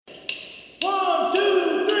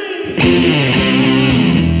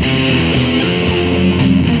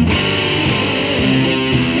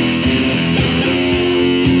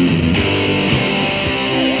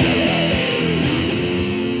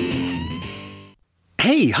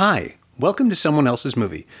Hi. Welcome to Someone Else's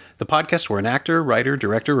Movie, the podcast where an actor, writer,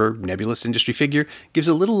 director, or nebulous industry figure gives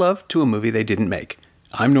a little love to a movie they didn't make.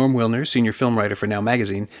 I'm Norm Wilner, senior film writer for Now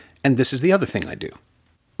Magazine, and this is the other thing I do.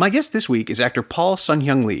 My guest this week is actor Paul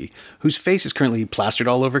Sun-Hyung Lee, whose face is currently plastered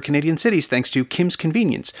all over Canadian cities thanks to Kim's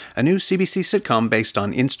Convenience, a new CBC sitcom based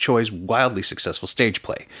on Ince Choi's wildly successful stage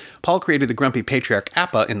play. Paul created the grumpy patriarch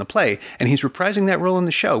Appa in the play, and he's reprising that role in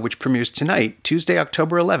the show, which premieres tonight, Tuesday,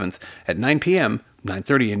 October 11th, at 9 p.m.,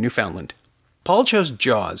 9:30 in Newfoundland. Paul chose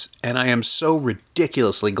Jaws, and I am so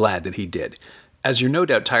ridiculously glad that he did. As you're no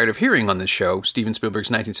doubt tired of hearing on this show, Steven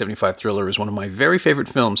Spielberg's 1975 thriller is one of my very favorite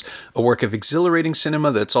films, a work of exhilarating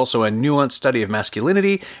cinema that's also a nuanced study of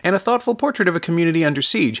masculinity and a thoughtful portrait of a community under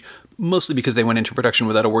siege, mostly because they went into production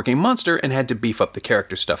without a working monster and had to beef up the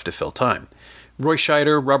character stuff to fill time. Roy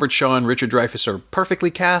Scheider, Robert Shaw, and Richard Dreyfuss are perfectly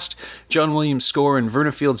cast. John Williams' score and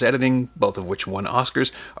Verna Field's editing, both of which won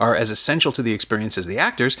Oscars, are as essential to the experience as the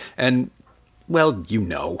actors, and, well, you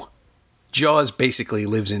know. Jaws basically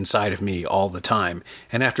lives inside of me all the time,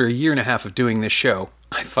 and after a year and a half of doing this show,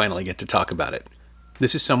 I finally get to talk about it.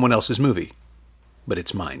 This is someone else's movie, but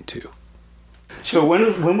it's mine too. So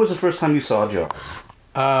when was the first time you saw Jaws?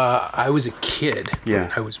 I was a kid.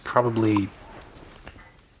 Yeah. I was probably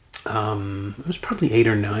 8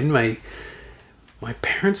 or 9. My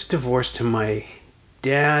parents divorced and my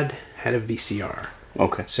dad had a VCR.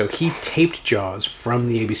 Okay. So he taped Jaws from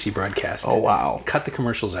the ABC broadcast. Oh, wow. Cut the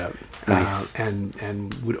commercials out. Nice.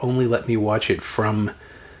 And would only let me watch it from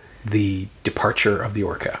the departure of the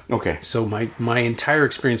orca. Okay. So my entire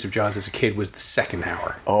experience of Jaws as a kid was the second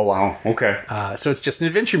hour. Oh, wow. Okay. So it's just an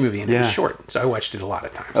adventure movie, and it was short. So I watched it a lot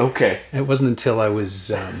of times. Okay. It wasn't until I was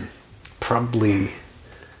probably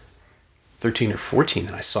 13 or 14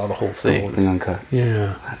 that I saw the whole thing. The whole thing uncut.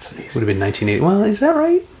 Yeah. That's amazing. Would have been 1980. Well, is that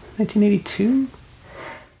right? 1982?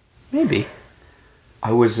 Maybe.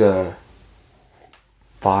 I was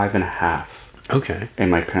 5.5. Okay. And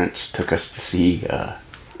my parents took us to see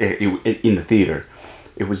it in the theater.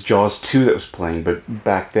 It was Jaws 2 that was playing, but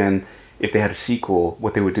back then, if they had a sequel,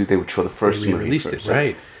 what they would do, they would show the first movie released first. It,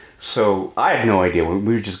 right. So I had no idea. We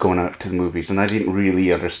were just going out to the movies, and I didn't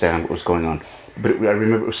really understand what was going on. But I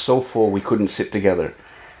remember it was so full we couldn't sit together.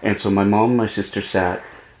 And so my mom and my sister sat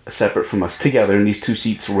separate from us together in these two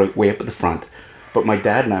seats way up at the front. But my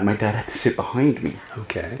dad had to sit behind me.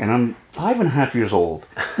 Okay. And I'm 5.5 years old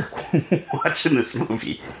watching this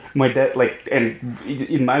movie. My dad, and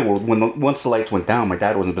in my world, once the lights went down, my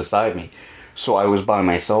dad wasn't beside me. So I was by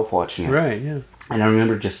myself watching it. Right, yeah. And I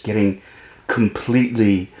remember just getting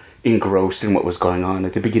completely engrossed in what was going on.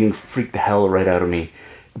 At the beginning, freaked the hell right out of me.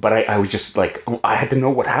 But I was just I had to know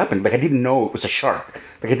what happened. I didn't know it was a shark.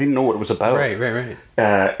 I didn't know what it was about. Right.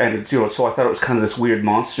 And so I thought it was kind of this weird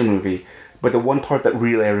monster movie. But the one part that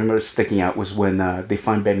really I remember sticking out was when they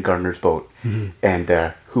find Ben Gardner's boat. Mm-hmm. And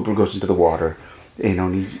Hooper goes into the water,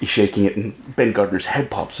 and he's shaking it, and Ben Gardner's head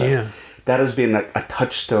pops out. Yeah. That has been a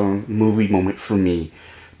touchstone movie moment for me,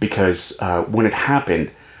 because when it happened,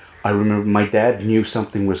 I remember my dad knew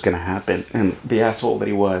something was going to happen, and the asshole that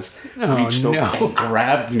he was reached over and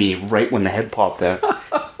grabbed me right when the head popped out.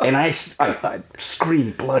 And I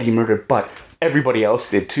screamed bloody murder, but everybody else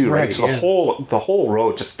did too, right? So the whole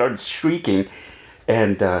row just started shrieking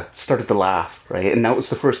and started to laugh, right? And that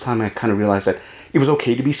was the first time I kind of realized that it was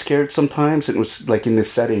okay to be scared sometimes. It was like in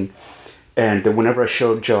this setting. And whenever I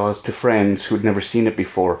showed Jaws to friends who had never seen it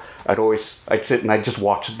before, I'd sit and I'd just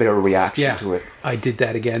watch their reaction to it. I did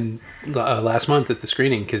that again last month at the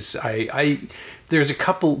screening, because there are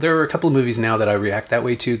a couple of movies now that I react that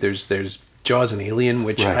way to. There's Jaws and Alien,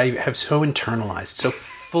 which I have so internalized, so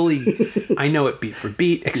fully. I know it beat for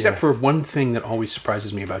beat, except for one thing that always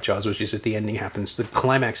surprises me about Jaws, which is that the ending happens. The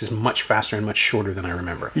climax is much faster and much shorter than I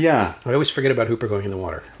remember. Yeah. I always forget about Hooper going in the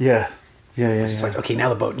water. Yeah. It's like, okay, now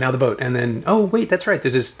the boat. And then, oh, wait, that's right.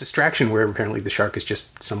 There's this distraction where apparently the shark is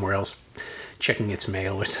just somewhere else checking its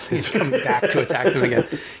mail or something. It's coming back to attack them again.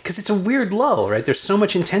 Because it's a weird lull, right? There's so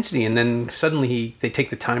much intensity, and then suddenly they take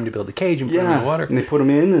the time to build the cage and put them in the water. And they put them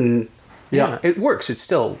in, and it works. It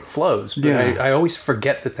still flows. But I always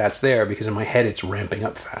forget that that's there, because in my head it's ramping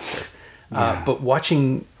up faster. But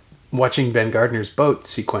watching Ben Gardner's boat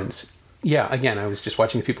sequence, again, I was just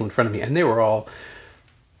watching the people in front of me, and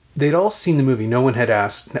they'd all seen the movie. No one had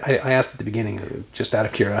asked. I asked at the beginning, just out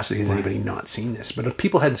of curiosity, has anybody not seen this? But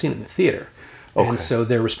people hadn't seen it in the theater. Okay. And so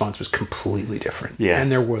their response was completely different. Yeah. And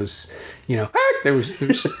there was, There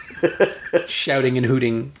was shouting and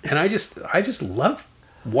hooting, and I just love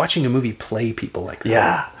watching a movie play people like that.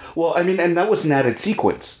 Yeah. Well, I mean, and that was an added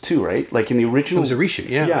sequence too, right? Like in the original, it was a reshoot.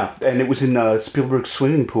 Yeah. Yeah, and it was in Spielberg's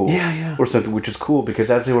swimming pool. Yeah. Or something, which is cool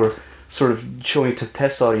because as they were sort of showing to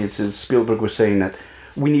test audiences, Spielberg was saying that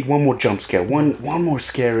we need one more jump scare, one more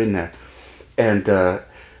scare in there, and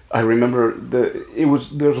I remember there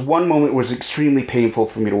was one moment where it was extremely painful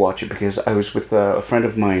for me to watch it because I was with a friend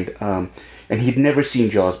of mine, and he'd never seen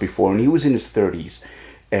Jaws before, and he was in his 30s.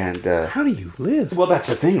 And how do you live? Well, that's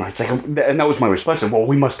the thing, right? It's like, and that was my response. Well,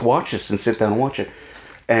 we must watch this and sit down and watch it.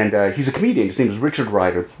 And he's a comedian. His name is Richard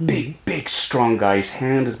Ryder. Big, strong guy. His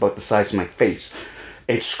hand is about the size of my face.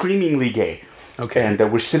 And screamingly gay. Okay. And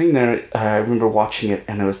we're sitting there. I remember watching it,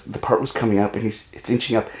 and the part was coming up, and it's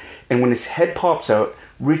inching up. And when his head pops out,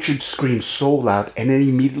 Richard screams so loud, and then he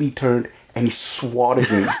immediately turned and he swatted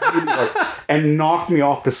me really hard and knocked me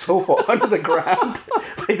off the sofa onto the ground.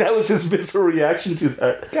 Like, that was his visceral reaction to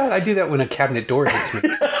that. God, I do that when a cabinet door hits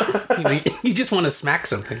me. You just want to smack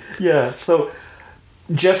something. Yeah, so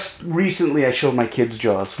just recently I showed my kids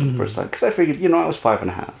Jaws for the first time because I figured, I was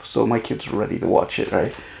 5.5, so my kids were ready to watch it,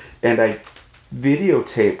 right? And I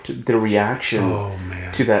videotaped the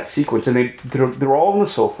reaction to that sequence, and they're all on the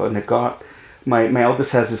sofa, and they've got my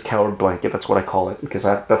eldest has his coward blanket. That's what I call it because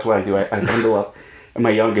that's what I do. I bundle up, and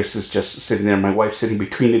my youngest is just sitting there. My wife's sitting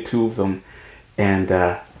between the two of them, and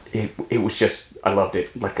it was just, I loved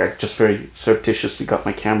it. Like, I just very surreptitiously got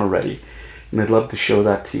my camera ready, and I'd love to show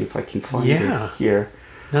that to you if I can find it here.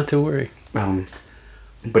 Not to worry.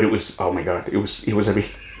 But it was, oh my God, it was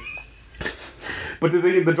everything. But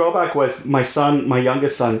the drawback was my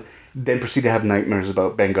youngest son, then proceeded to have nightmares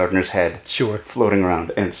about Ben Gardner's head floating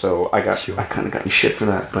around. And so I kind of got in shit for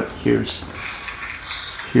that. But here it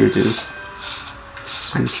is.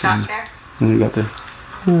 What you got there? What you got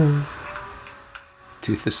there?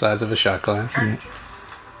 Tooth the size of a shot glass. Yeah.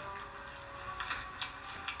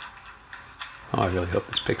 Oh, I really hope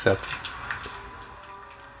this picks up.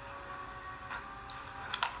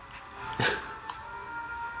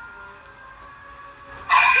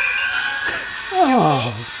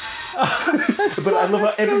 Oh. But I love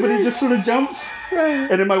how everybody just sort of jumps. Right.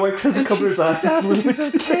 And then my wife tries to cover his eyes.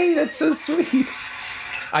 It's okay. That's so sweet.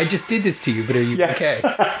 I just did this to you, but are you okay?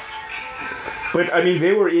 But, I mean,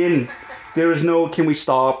 they were in... There was no, can we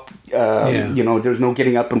stop? There was no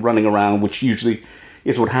getting up and running around, which usually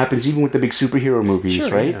is what happens, even with the big superhero movies,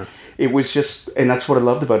 right? Yeah. It was just... And that's what I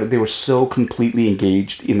loved about it. They were so completely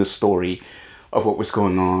engaged in the story of what was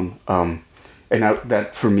going on. And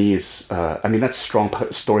that for me is, that's strong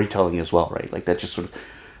storytelling as well, right? Like, that just sort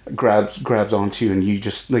of grabs onto you, and you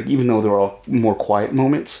just, like, even though they're all more quiet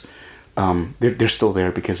moments, they're still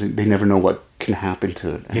there because they never know what can happen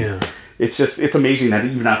to it. And it's amazing that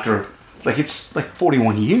even after, like, it's like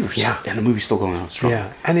 41 years, and the movie's still going on strong.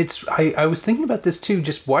 Yeah, and I was thinking about this too,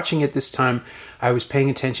 just watching it this time. I was paying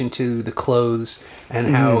attention to the clothes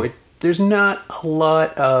and how there's not a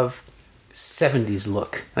lot of 70s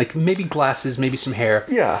look, like maybe glasses, maybe some hair,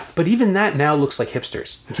 but even that now looks like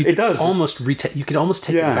hipsters. It does almost you could almost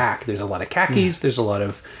take it back. There's a lot of khakis, there's a lot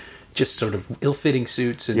of just sort of ill-fitting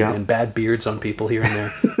suits and bad beards on people here and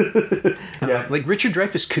there. Like Richard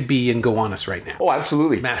Dreyfuss could be in Gowanus right now. Oh,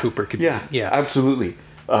 absolutely. Matt Hooper could be. Yeah, absolutely.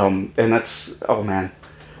 And that's, oh man,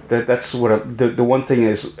 that's what the one thing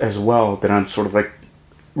is as well that I'm sort of like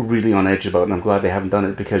really on edge about, and I'm glad they haven't done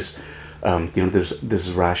it because there's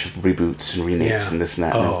a rash of reboots and remakes and this and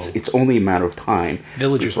that. Oh. And it's only a matter of time.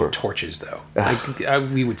 Villagers with torches, though.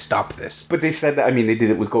 We would stop this. But they said that. I mean, they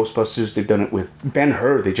did it with Ghostbusters. They've done it with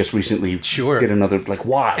Ben-Hur. They just recently did another. Like,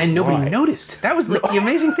 why? And nobody noticed. That was like the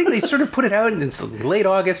amazing thing. They sort of put it out, and it's late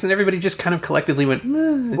August, and everybody just kind of collectively went.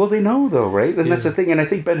 Meh. Well, they know though, right? And that's the thing. And I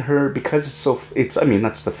think Ben-Hur, because it's. I mean,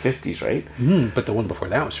 that's the 50s, right? But the one before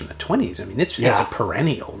that was from the 20s. I mean, it's a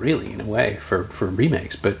perennial, really, in a way, for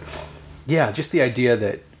remakes, but. Yeah, just the idea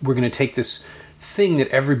that we're going to take this thing that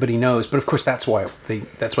everybody knows, but of course that's why they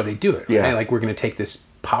do it. Right? Yeah. Like, we're going to take this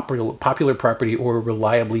popular property or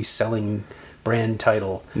reliably selling brand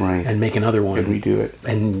title and make another one and redo it.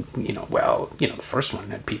 And the first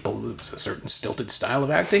one had it was a certain stilted style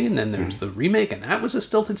of acting, and then there was the remake, and that was a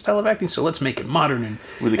stilted style of acting. So let's make it modern and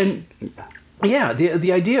really. Yeah,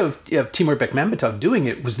 the idea of Timur Bekmambetov doing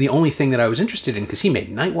it was the only thing that I was interested in, because he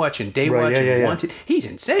made Night Watch and Day Watch and Wanted. He's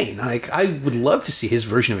insane. Like, I would love to see his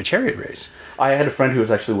version of a chariot race. I had a friend who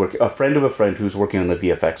was actually a friend of a friend who was working on the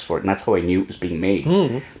VFX for it, and that's how I knew it was being made,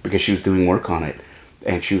 because she was doing work on it,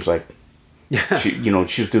 and she was like, she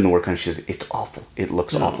was doing the work on it. She said, "It's awful. It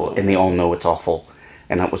looks awful," and they all know it's awful.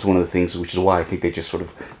 And that was one of the things, which is why I think they just sort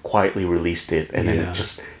of quietly released it, and then it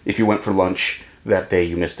just, if you went for lunch that day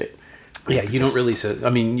you missed it. Yeah, you don't release it.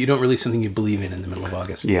 I mean, you don't release something you believe in the middle of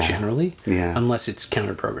August, generally, unless it's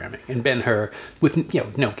counter-programming. And Ben-Hur, with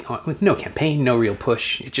no campaign, no real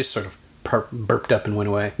push, it just sort of burped up and went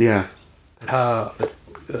away. Yeah. But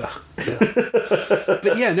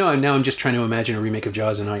yeah, no. Now I'm just trying to imagine a remake of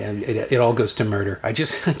Jaws, and it all goes to murder.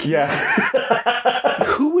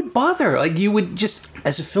 Who would bother? Like, you would just,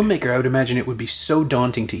 as a filmmaker, I would imagine it would be so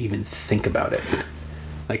daunting to even think about it.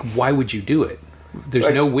 Like, why would you do it?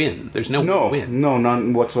 There's no win. There's no win. No,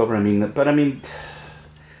 none whatsoever. I mean,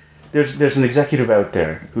 there's an executive out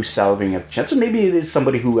there who's salivating at the chance, and maybe it is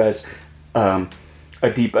somebody who has a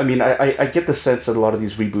deep. I mean, I get the sense that a lot of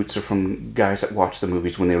these reboots are from guys that watched the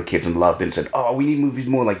movies when they were kids and loved it and said, "Oh, we need movies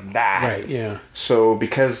more like that." Right. Yeah. So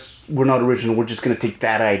because we're not original, we're just going to take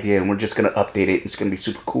that idea and we're just going to update it. And it's going to be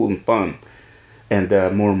super cool and fun, and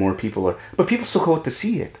more and more people are. But people still go out to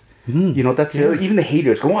see it. Mm-hmm. You know, that's even the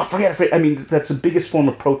haters go, "Oh, forget it." I mean, that's the biggest form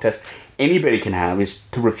of protest anybody can have, is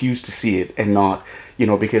to refuse to see it and not,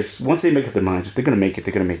 because once they make up their minds, if they're going to make it,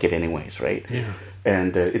 they're going to make it anyways, right? Yeah.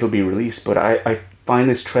 And it'll be released. But I find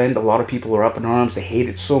this trend, a lot of people are up in arms, they hate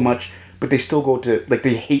it so much, but they still go to, like,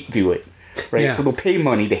 they hate view it, right? Yeah. So they'll pay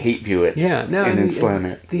money to hate view it, and then slam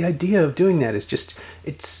it. The idea of doing that is just,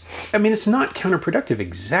 it's not counterproductive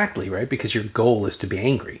exactly, right? Because your goal is to be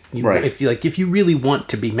angry. Right. If you really want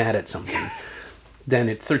to be mad at something, then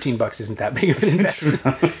 $13 isn't that big of an investment.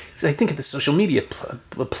 So I think of the social media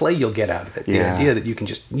play you'll get out of it. The idea that you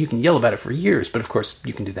can yell about it for years, but of course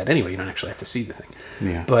you can do that anyway. You don't actually have to see the thing.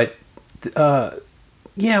 Yeah. But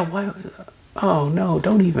why? Oh no!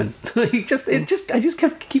 Don't even. I just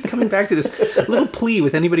keep coming back to this little plea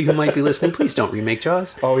with anybody who might be listening. Please don't remake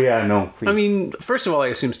Jaws. Oh yeah, no. Please. I mean, first of all, I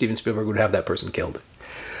assume Steven Spielberg would have that person killed.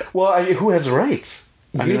 Well, who has the rights?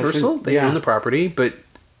 Universal. They own the property, but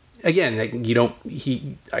again,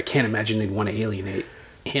 I can't imagine they'd want to alienate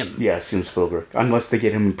him. Yeah, Steven Spielberg. Unless they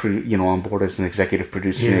get him, on board as an executive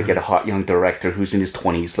producer, and they get a hot young director who's in his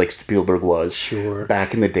 20s, like Spielberg was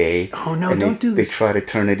back in the day. Oh no, don't do this. They try to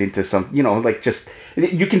turn it into some,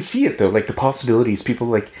 you can see it though, like the possibilities.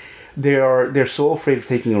 People they're so afraid of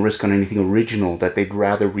taking a risk on anything original that they'd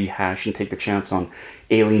rather rehash and take the chance on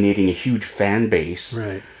alienating a huge fan base.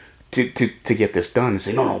 Right. To get this done and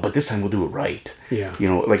say, no, but this time we'll do it right. Yeah.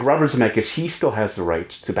 Like Robert Zemeckis, he still has the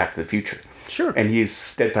rights to Back to the Future. Sure. And he has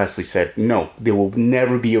steadfastly said, no, there will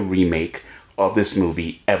never be a remake of this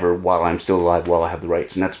movie ever while I'm still alive, while I have the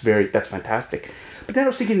rights. And that's fantastic. But then I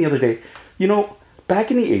was thinking the other day,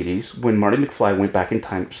 back in the 80s, when Marty McFly went back in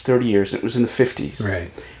time, it was 30 years, and it was in the 50s.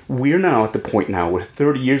 Right. We're now at the point now where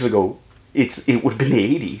 30 years ago, it would have been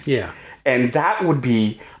the 80s. Yeah. And that would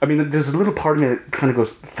be, there's a little part of me that kind of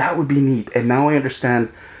goes, that would be neat. And now I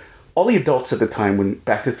understand all the adults at the time when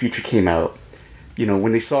Back to the Future came out,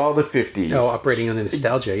 when they saw the 50s. Oh, operating on the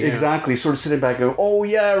nostalgia, yeah. Exactly. Sort of sitting back and go, oh,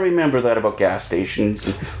 yeah, I remember that about gas stations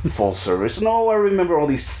and full service. And I remember all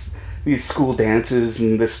these school dances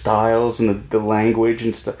and the styles and the language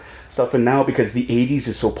and stuff. And now, because the 80s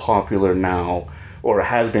is so popular now, or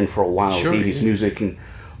has been for a while, the 80s music and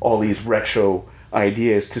all these retro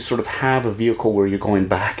ideas, to sort of have a vehicle where you're going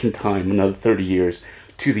back in time another 30 years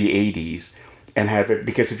to the 80s and have it,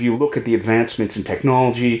 because if you look at the advancements in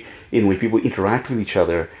technology, in the way people interact with each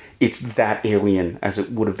other, it's that alien as it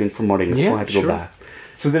would have been for Marty McFly to go back.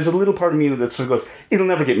 So there's a little part of me that sort of goes, it'll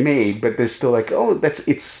never get made, but there's still like,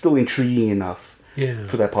 it's still intriguing enough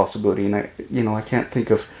for that possibility. And I can't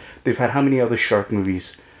think of, they've had how many other shark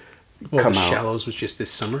movies come out. Shallows was just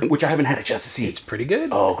this summer, which I haven't had a chance to see. It's pretty good.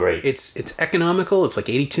 Oh, great! It's economical. It's like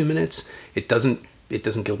 82 minutes. It doesn't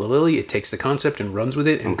kill the lily. It takes the concept and runs with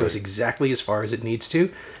it and goes exactly as far as it needs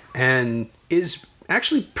to, and is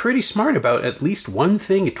actually pretty smart about at least one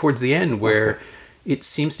thing towards the end where it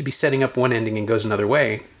seems to be setting up one ending and goes another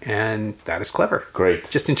way, and that is clever. Great.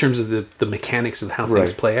 Just in terms of the mechanics of how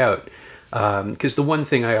things play out, because the one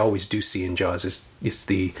thing I always do see in Jaws is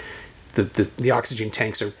the oxygen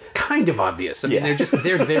tanks are kind of obvious. I mean,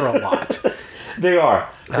 they're there a lot. They are.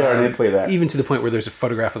 They play that. Even to the point where there's a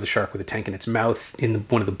photograph of the shark with a tank in its mouth in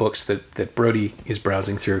one of the books that Brody is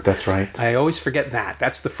browsing through. That's right. I always forget that.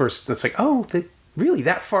 That's the first. That's like, really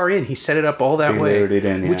that far in, he set it up all that way, layered it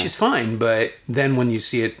in, which is fine. But then when you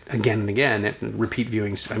see it again and again, repeat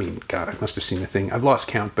viewings. I mean, God, I must have seen the thing. I've lost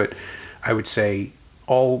count, but I would say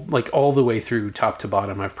all the way through top to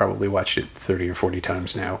bottom, I've probably watched it 30 or 40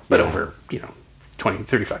 times now, but over 20,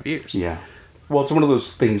 35 years. Yeah. Well, it's one of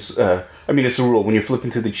those things, it's a rule. When you're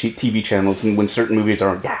flipping through the TV channels and when certain movies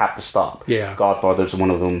are, you have to stop. Yeah. Godfather's one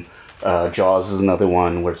of them. Jaws is another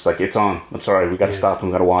one where it's like, it's on. I'm sorry, we got to stop and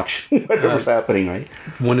we got to watch whatever's happening, right?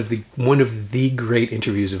 One of the great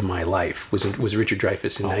interviews of my life was Richard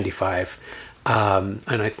Dreyfuss in '95. And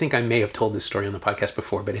I think I may have told this story on the podcast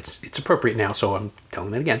before, but it's appropriate now, so I'm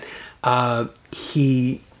telling it again.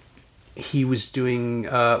 He was doing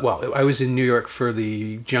I was in New York for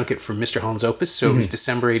the junket for Mr. Holland's Opus, so it was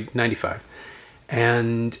December 95,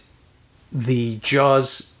 and the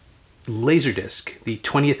Jaws Laserdisc, the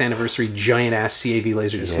 20th anniversary giant ass CAV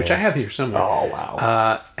Laserdisc, which I have here somewhere. Oh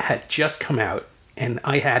wow! Had just come out, and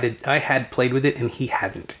I had played with it, and he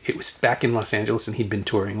hadn't. It was back in Los Angeles, and he'd been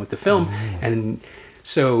touring with the film, and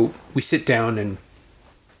so we sit down, and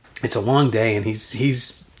it's a long day, and he's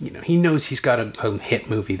he knows he's got a hit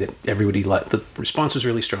movie that everybody liked. The response was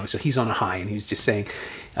really strong, so he's on a high, and he's just saying,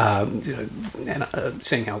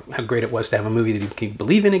 saying how great it was to have a movie that he could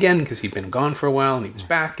believe in again, because he'd been gone for a while and he was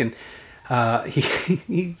back, and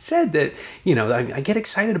he said that I get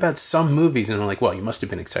excited about some movies, and I'm like, well, you must have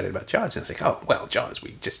been excited about Jaws, and it's like, oh well, Jaws,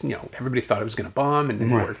 we just everybody thought it was going to bomb, and then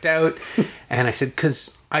it worked out, and I said,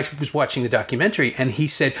 because I was watching the documentary, and he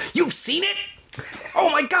said, you've seen it? Oh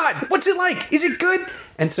my God, what's it like? Is it good?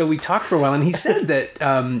 And so we talked for a while, and he said that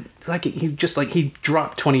he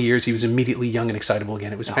dropped 20 years. He was immediately young and excitable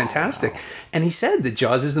again. It was fantastic. Wow. And he said that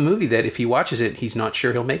Jaws is the movie that if he watches it, he's not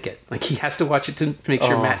sure he'll make it. Like, he has to watch it to make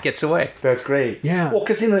sure Matt gets away. That's great. Yeah. Well,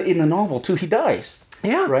 because in the novel too, he dies.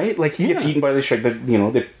 Yeah. Right? Like, he gets eaten by the shark.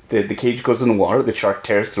 The cage goes in the water, the shark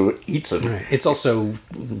tears through it, eats him. Right. It's also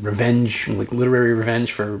revenge, like literary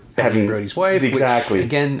revenge for Betty Brody's wife. Exactly. Which,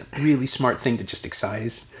 again, really smart thing to just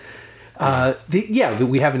excise.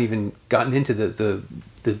 We haven't even gotten into the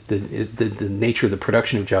nature of the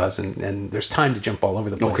production of Jaws, and there's time to jump all over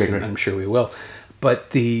the place, and I'm sure we will.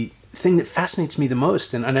 But the thing that fascinates me the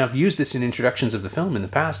most, and I've used this in introductions of the film in the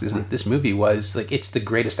past, is that this movie was like, it's the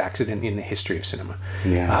greatest accident in the history of cinema.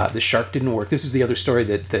 Yeah. The shark didn't work. This is the other story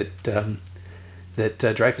that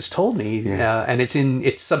Dreyfuss told me, and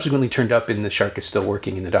it's subsequently turned up in The Shark Is Still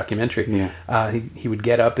Working in the documentary. Yeah. He would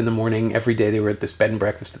get up in the morning every day. They were at this bed and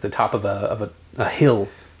breakfast at the top of a hill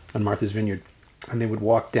on Martha's Vineyard, and they would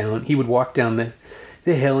walk down. He would walk down the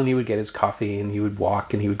hill, and he would get his coffee, and he would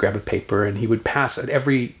walk, and he would grab a paper, and he would pass at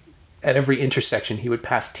every intersection. He would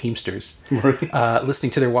pass Teamsters,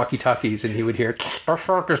 listening to their walkie-talkies, and he would hear, "The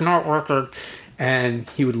shark is not working." And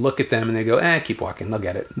he would look at them, and they'd go, keep walking, they'll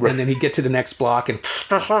get it. Right. And then he'd get to the next block, and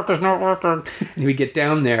the shark is not working. And he would get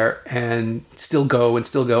down there and still go.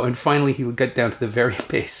 And finally, he would get down to the very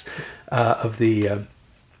base of the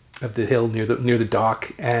hill near the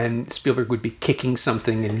dock. And Spielberg would be kicking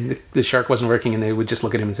something, and the shark wasn't working. And they would just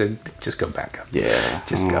look at him and say, "Just go back up. Yeah,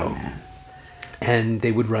 just go." Man. And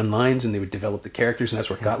they would run lines, and they would develop the characters, and that's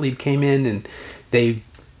where Gottlieb came in, and they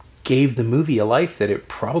gave the movie a life that it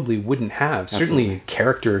probably wouldn't have. Absolutely. Certainly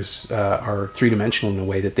characters are three-dimensional in a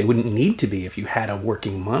way that they wouldn't need to be if you had a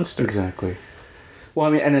working monster. Exactly. Well,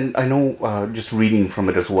 I mean, and then I know, just reading from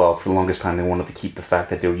it as well, for the longest time they wanted to keep the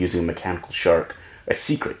fact that they were using a mechanical shark a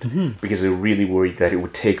secret, because they were really worried that it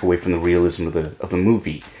would take away from the realism of the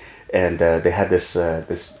movie. And they had this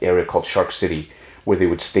area called Shark City, where they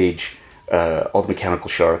would stage all the mechanical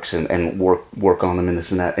sharks and work on them and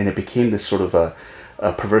this and that, and it became this sort of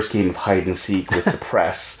a perverse game of hide and seek with the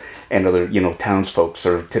press and other townsfolk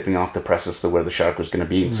sort of tipping off the press as to where the shark was going to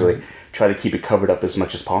be, and so they try to keep it covered up as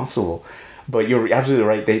much as possible. But you're absolutely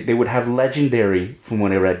right. They would have legendary, from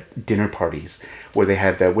when I read, dinner parties where they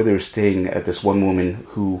had where they were staying at this one woman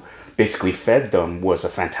who basically fed them, was a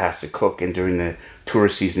fantastic cook, and during the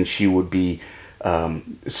tourist season she would be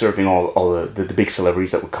serving all the big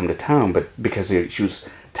celebrities that would come to town. But because she was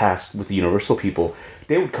tasked with the Universal people,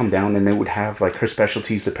 they would come down and they would have, like, her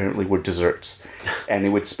specialties apparently were desserts, and they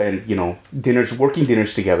would spend working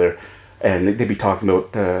dinners together, and they'd be talking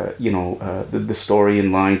about the story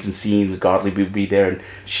and lines and scenes. Gottlieb would be there, and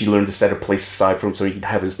she learned to set a place aside for him so he could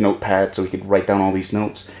have his notepad so he could write down all these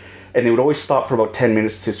notes. And they would always stop for about 10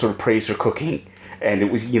 minutes to sort of praise her cooking. And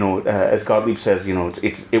it was, as Gottlieb says,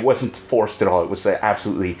 it wasn't forced at all. It was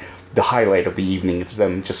absolutely the highlight of the evening. It was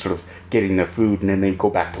them just sort of getting their food, and then they'd go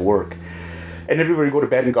back to work. And everybody would go to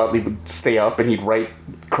bed, and Gottlieb would stay up, and he'd write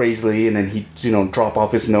crazily, and then he'd drop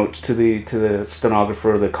off his notes to the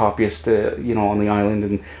stenographer, the copyist, on the island,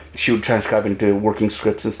 and she would transcribe into working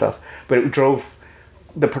scripts and stuff. But it drove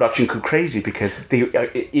the production crew crazy, because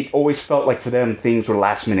it always felt like for them things were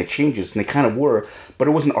last minute changes, and they kind of were, but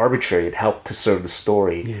it wasn't arbitrary. It helped to serve the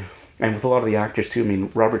story. Yeah. And with a lot of the actors too, I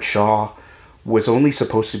mean, Robert Shaw was only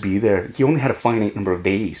supposed to be there. He only had a finite number of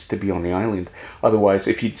days to be on the island. Otherwise,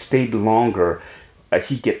 if he'd stayed longer,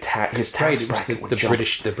 he'd get his tax bracket would jump.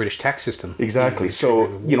 The British tax system. Exactly.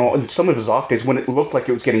 So, you know, on some of his off days, when it looked like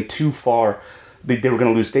it was getting too far, they were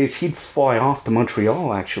going to lose days, he'd fly off to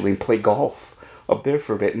Montreal, actually, and play golf up there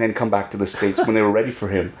for a bit, and then come back to the States when they were ready for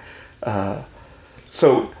him. Oh,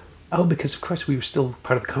 because, of course, we were still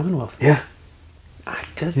part of the Commonwealth. Yeah.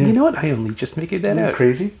 You know what? I only just figured that out.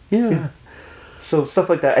 Crazy? Yeah. So stuff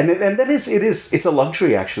like that. And that it's a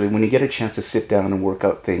luxury, actually, when you get a chance to sit down and work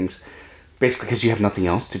out things, basically because you have nothing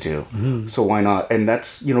else to do. Mm-hmm. So why not? And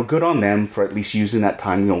that's, you know, good on them for at least using that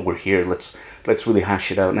time. You know, we're here. Let's really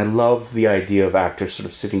hash it out. And I love the idea of actors sort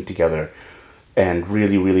of sitting together and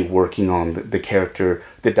really, really working on the character,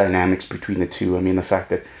 the dynamics between the two. I mean, the fact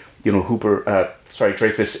that, you know,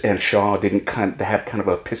 Dreyfuss and Shaw didn't have kind of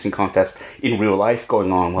a pissing contest in real life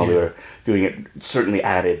going on while they were doing it certainly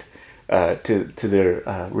added to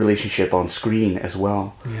their relationship on screen as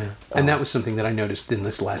well. Yeah, and that was something that I noticed in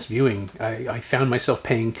this last viewing. I found myself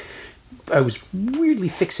I was weirdly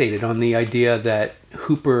fixated on the idea that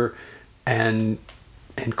Hooper and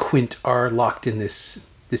Quint are locked in this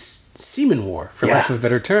semen war, for lack of a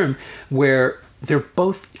better term, where they're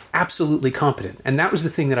both absolutely competent. And that was the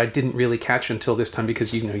thing that I didn't really catch until this time,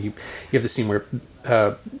 because, you know, you have the scene where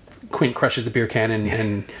Quint crushes the beer can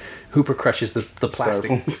and Hooper crushes the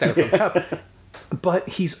plastic styrofoam cup. But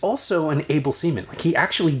he's also an able seaman. Like, he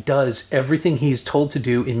actually does everything he's told to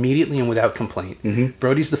do immediately and without complaint. Mm-hmm.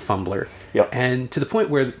 Brody's the fumbler. Yep. And to the point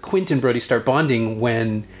where Quint and Brody start bonding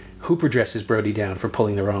when Hooper dresses Brody down for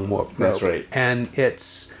pulling the wrong rope. That's right. And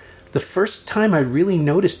it's the first time I really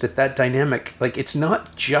noticed that dynamic, like, it's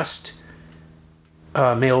not just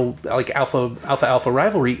male, like, alpha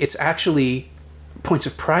rivalry. It's actually points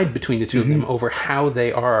of pride between the two of them over how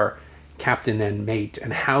they are captain and mate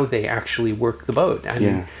and how they actually work the boat.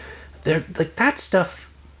 And they're like, that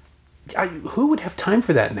stuff, who would have time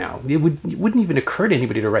for that now? It wouldn't even occur to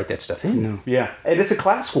anybody to write that stuff in. No. Yeah, and it's a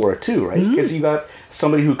class war too, right? Because you got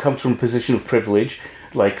somebody who comes from a position of privilege,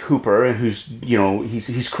 like Hooper, and who's, you know,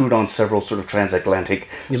 he's crewed on several sort of transatlantic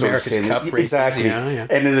America's Cup races. Exactly. Yeah.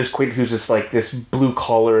 And then there's Quint, who's just like this blue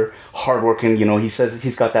collar, hardworking. You know, he says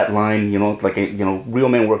he's got that line. You know, like real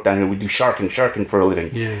men work down here. We do sharking for a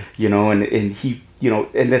living. Yeah. You know, and he. You know,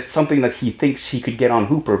 and there's something that he thinks he could get on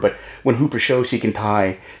Hooper, but when Hooper shows he can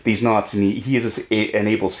tie these knots, and he is an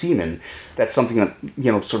able seaman, that's something that,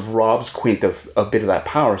 you know, sort of robs Quint of a bit of that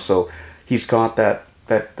power. So he's got that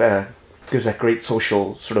there's that great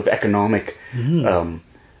social sort of economic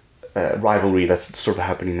rivalry that's sort of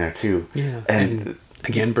happening there too. Yeah, and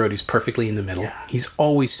again, Brody's perfectly in the middle. Yeah. He's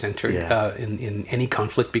always centered in any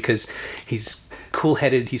conflict, because he's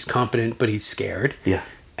cool-headed, he's competent, but he's scared. Yeah.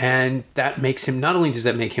 And that makes him, not only does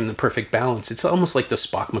that make him the perfect balance, it's almost like the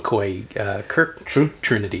Spock, McCoy, Kirk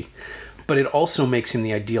trinity, but it also makes him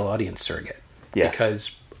the ideal audience surrogate. Yes.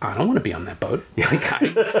 Because I don't want to be on that boat.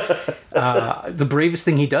 The bravest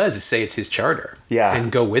thing he does is say it's his charter. Yeah.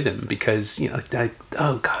 And go with him, because, you know,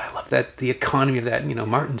 oh God, I love that, the economy of that. You know,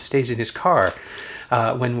 Martin stays in his car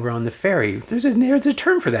when we're on the ferry. There's a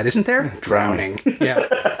term for that, isn't there? Drowning. Yeah.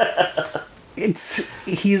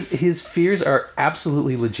 His fears are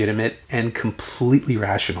absolutely legitimate and completely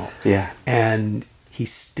rational. Yeah. And he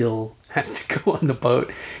still has to go on the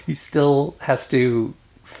boat. He still has to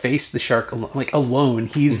face the shark alone.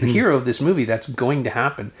 He's the hero of this movie. That's going to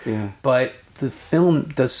happen. Yeah. But the film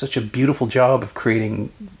does such a beautiful job of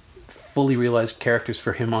creating fully realized characters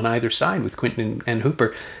for him on either side with Quentin and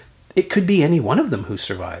Hooper. It could be any one of them who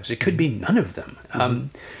survives. It could be none of them.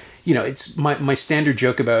 You know, it's my standard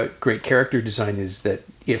joke about great character design is that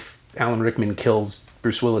if Alan Rickman kills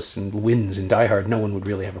Bruce Willis and wins in Die Hard, no one would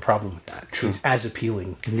really have a problem with that. True. It's as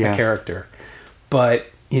appealing a character.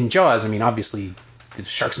 But in Jaws, I mean, obviously the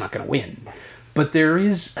shark's not going to win. But there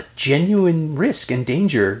is a genuine risk and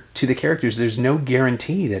danger to the characters. There's no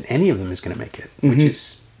guarantee that any of them is going to make it, which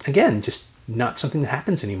is, again, just not something that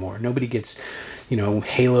happens anymore. Nobody gets, you know,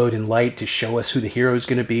 haloed in light to show us who the hero is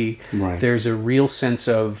going to be. Right. There's a real sense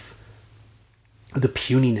of the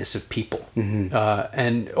puniness of people.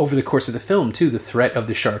 And over the course of the film, too, the threat of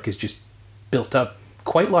the shark is just built up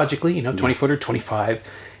quite logically, you know, 20-footer, 25.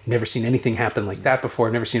 Never seen anything happen like that before.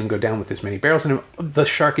 Never seen him go down with this many barrels in him. The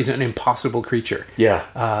shark is an impossible creature.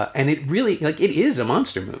 Yeah. And it really, like, it is a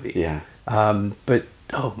monster movie. Yeah. But,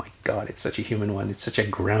 oh my God, it's such a human one. It's such a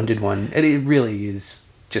grounded one. And it really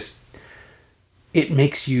is just, it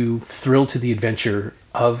makes you thrill to the adventure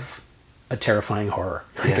of a terrifying horror,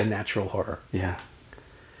 like a natural horror. Yeah.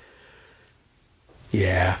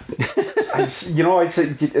 Yeah. I'd say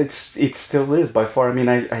it still is by far. I mean,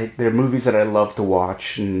 there are movies that I love to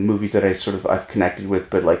watch and movies that I've connected with,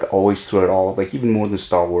 but like always through it all, like even more than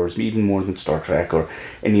Star Wars, even more than Star Trek or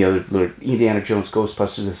any other Indiana Jones,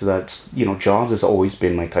 Ghostbusters. That's Jaws has always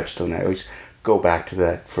been my touchstone. I always go back to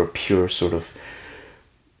that for pure sort of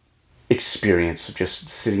experience of just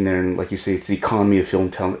sitting there, and like you say, it's the economy of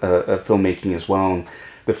filmmaking as well, and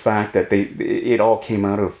the fact that it all came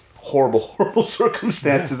out of horrible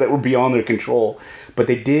circumstances that were beyond their control, but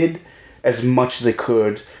they did as much as they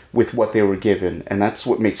could with what they were given, and that's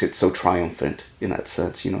what makes it so triumphant in that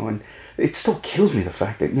sense, and it still kills me the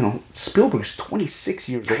fact that Spielberg's 26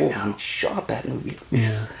 years old and he shot that movie.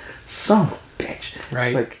 Yeah, son of a bitch,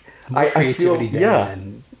 right? Like I feel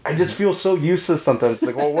I just feel so useless sometimes.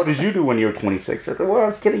 Like, well, what did you do when you were 26? I thought, well, I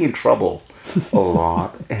was getting in trouble a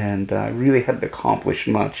lot, and I really hadn't accomplished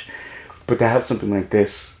much. But to have something like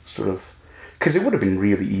this, sort of, because it would have been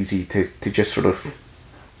really easy to just sort of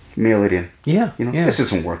mail it in. Yeah, This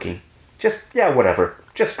isn't working. Just, whatever.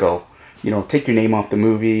 Just go. Take your name off the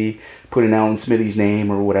movie, put in Alan Smithy's name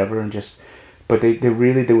or whatever, and just... But they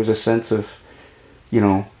really, there was a sense of,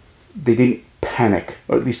 they didn't panic,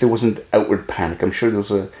 or at least there wasn't outward panic. I'm sure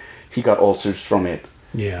he got ulcers from it.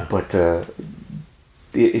 Yeah. But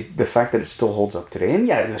the fact that it still holds up today, and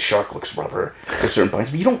the shark looks rubber at certain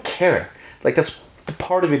points, but you don't care. Like, that's the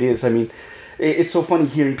part of it is, I mean, it's so funny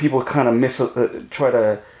hearing people kind of try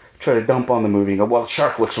to dump on the movie and go, well, the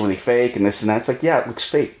shark looks really fake and this and that. It's like, it looks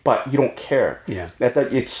fake, but you don't care. Yeah. That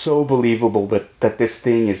it's so believable that this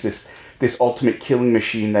thing is this ultimate killing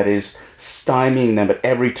machine that is stymieing them at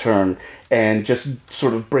every turn and just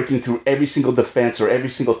sort of breaking through every single defense or every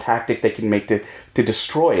single tactic they can make to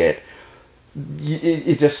destroy it.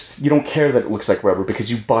 You don't care that it looks like rubber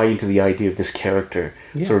because you buy into the idea of this character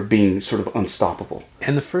sort of being sort of unstoppable.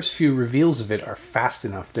 And the first few reveals of it are fast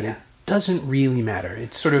enough that it doesn't really matter.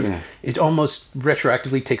 It sort of, it almost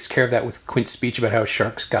retroactively takes care of that with Quint's speech about how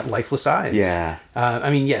sharks got lifeless eyes. Yeah.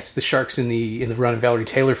 I mean, yes, the sharks in the Ron and Valerie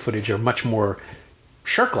Taylor footage are much more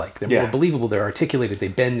shark-like. They're more believable. They're articulated. They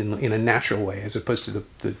bend in a natural way as opposed to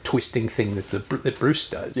the twisting thing that Bruce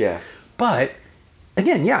does. Yeah. But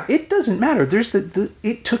again, it doesn't matter.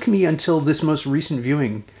 It took me until this most recent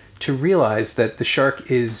viewing to realize that the shark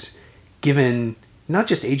is given not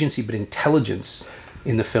just agency but intelligence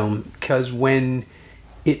in the film, because when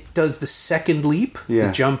it does the second leap, the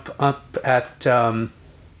jump up at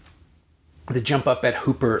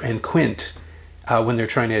Hooper and Quint, when they're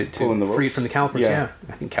trying to free it from the calipers. Yeah,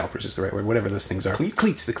 I think calipers is the right word. Whatever those things are.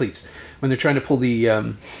 Cleats. The cleats. When they're trying to pull the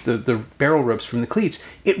barrel ropes from the cleats,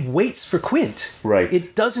 it waits for Quint. Right.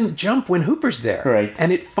 It doesn't jump when Hooper's there. Right.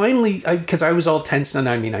 And it finally, because I was all tense, and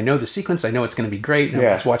I mean, I know the sequence. I know it's going to be great. And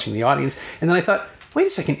I was watching the audience, and then I thought, wait a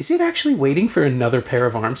second, is it actually waiting for another pair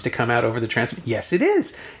of arms to come out over the transom? Yes, it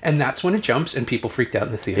is. And that's when it jumps, and people freaked out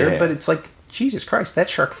in the theater. Yeah. But it's like, Jesus Christ, that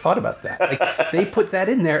shark thought about that. Like, they put that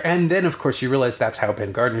in there. And then, of course, you realize that's how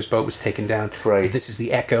Ben Gardner's boat was taken down. Right. This is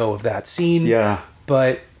the echo of that scene. Yeah.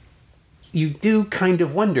 But you do kind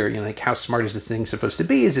of wonder, like, how smart is the thing supposed to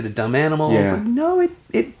be? Is it a dumb animal? Yeah. It's like, no,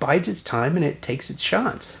 it bides its time, and it takes its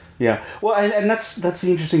shots. Yeah. Well, and that's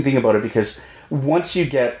the interesting thing about it, because once you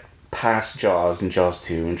get past Jaws and Jaws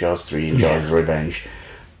 2 and Jaws 3 and Jaws Revenge.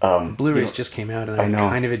 Blu-rays just came out, and I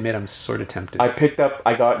kind of admit I'm sort of tempted.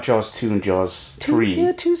 I got Jaws 2 and Jaws 3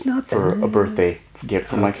 2's not for a birthday gift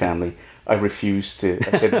from my family. I refused to.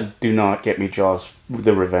 I said, do not get me Jaws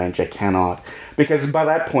the Revenge. I cannot. Because by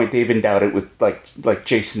that point, they've endowed it with, like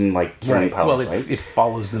Jason, killing powers. Well, right? it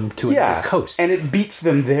follows them to another coast. And it beats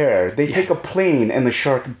them there. They take a plane, and the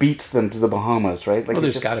shark beats them to the Bahamas, right? Like,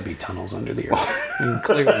 there's got to be tunnels under the earth. I mean,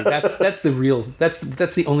 clearly, that's the real... That's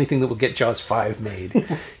the only thing that will get Jaws 5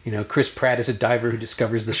 made. Chris Pratt is a diver who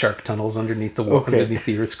discovers the shark tunnels underneath the underneath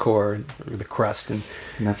the Earth's core, or the crust, and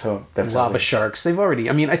that's lava sharks. They've already...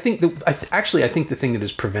 I mean, I think the thing that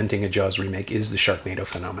is preventing a Jaws remake is the Sharknado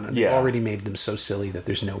phenomenon. Yeah. They've already made them so silly that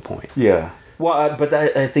there's no point. Yeah. Well, but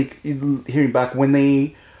I think, hearing back,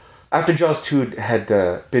 when after Jaws 2 had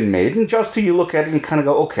been made, and Jaws 2 you look at it and you kind of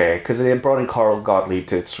go, okay, because they had brought in Carl Gottlieb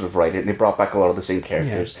to sort of write it, and they brought back a lot of the same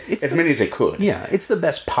characters, many as they could. Yeah, it's the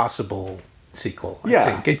best possible sequel, I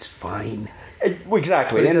think. It's fine.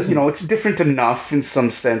 Exactly. And, it's different enough in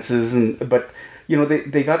some senses, but,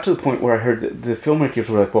 they got to the point where I heard that the filmmakers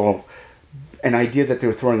were like, well, an idea that they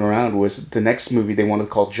were throwing around was the next movie they wanted to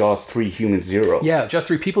call Jaws 3 Human Zero. Yeah, Jaws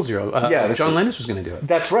 3 People Zero. John Landis was going to do it.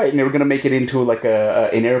 That's right, and they were going to make it into like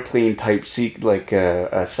an airplane type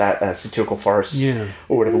a satirical farce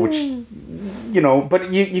or whatever, which,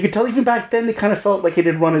 but you could tell even back then they kind of felt like it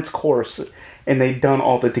had run its course and they'd done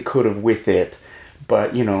all that they could have with it.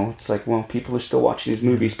 But, you know, it's like, well, people are still watching these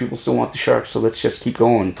movies. People still want the shark, so let's just keep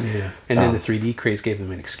going. Yeah. And then the 3D craze gave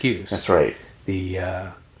them an excuse. That's right.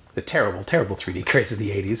 The terrible, terrible 3D craze of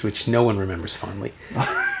the 80s, which no one remembers fondly.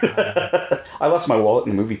 I lost my wallet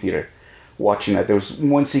in the movie theater watching that. There was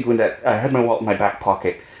one sequence that I had my wallet in my back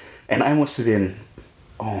pocket, and I must have been,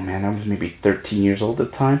 I was maybe 13 years old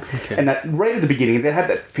at the time. Okay. And that right at the beginning, they had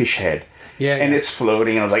that fish head. Yeah. And it's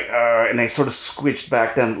floating, and I was like, and I sort of squished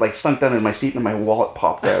back down, like sunk down in my seat, and my wallet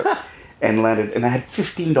popped out and landed. And I had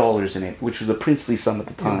 $15 in it, which was a princely sum at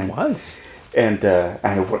the time. It was. And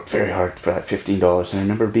I worked very hard for that $15. And I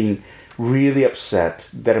remember being really upset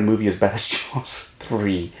that a movie as bad as Jaws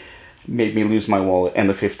 3 made me lose my wallet and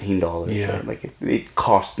the $15. Yeah. Right? Like it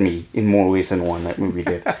cost me in more ways than one, that movie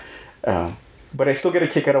did. But I still get a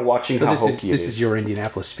kick out of watching how hokey it is. This is your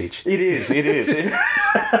Indianapolis speech. It is.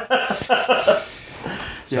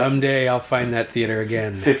 Someday I'll find that theater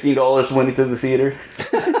again. $15 went into the theater.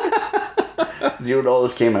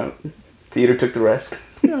 $0 came out. Theater took the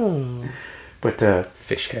rest. No. But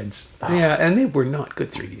fish heads. Yeah, and they were not good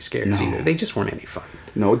 3D scares either. They just weren't any fun.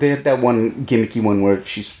 No, they had that one gimmicky one where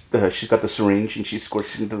she's got the syringe and she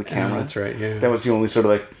squirts it into the camera. Oh, that's right, yeah. That was the only sort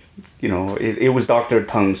of like, you know, it was Dr.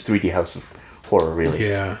 Tongue's 3D House of Horror, really.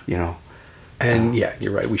 Yeah. You know. And yeah,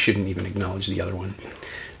 you're right. We shouldn't even acknowledge the other one.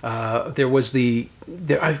 There was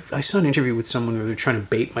I saw an interview with someone where they were trying to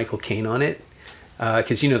bait Michael Caine on it.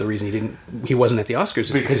 Because you know the reason he wasn't at the Oscars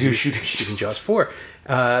is because he was shooting Jaws 4.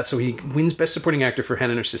 So he wins Best Supporting Actor for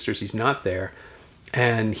Hannah and Her Sisters. He's not there,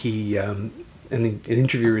 and the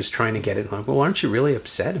interviewer is trying to get it. Like, well, aren't you really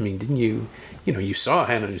upset? I mean, didn't you saw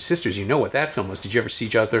Hannah and Her Sisters? You know what that film was. Did you ever see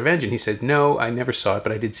Jaws: The Revenge? And he said, no, I never saw it,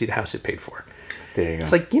 but I did see the house it paid for. There you go.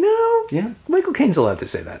 It's like, Michael Caine's allowed to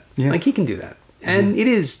say that. Yeah. Like he can do that, and it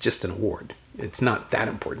is just an award. It's not that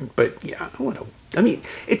important, but yeah,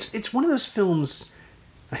 it's one of those films.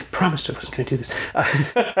 I promised I wasn't going to do this.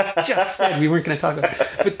 Just said we weren't going to talk about it.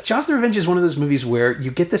 But Jaws: The Revenge is one of those movies where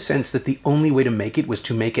you get the sense that the only way to make it was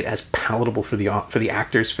to make it as palatable for the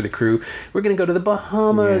actors, for the crew. We're going to go to the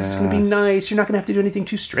Bahamas. It's going to be nice. You're not going to have to do anything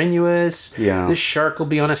too strenuous. Yeah. The shark will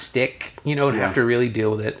be on a stick, and have to really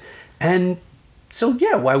deal with it. And so,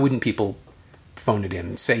 why wouldn't people phone it in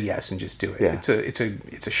and say yes and just do it? Yeah. It's a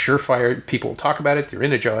surefire. People talk about it. They're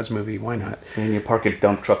in a Jaws movie. Why not? And you park a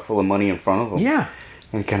dump truck full of money in front of them. Yeah.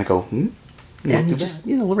 And you kind of go, And you just,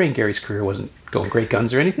 Lorraine Gary's career wasn't going great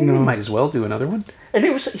guns or anything. No. You might as well do another one.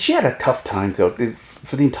 And she had a tough time, though,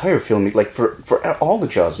 for the entire film, like for all the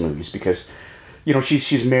Jaws movies, because,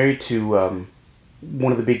 she's married to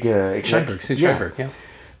one of the big... Scheinberg, yeah.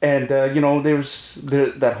 And, there's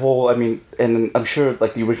that whole, and I'm sure,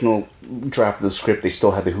 like, the original draft of the script, they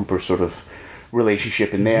still had the Hooper sort of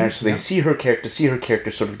relationship in there, so they see her character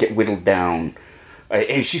sort of get whittled down.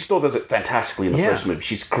 And she still does it fantastically in the first movie.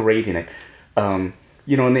 She's great in it. And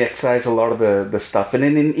they excise a lot of the stuff. And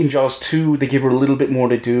then in Jaws 2, they give her a little bit more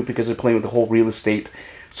to do because they're playing with the whole real estate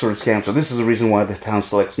sort of scam. So this is the reason why the town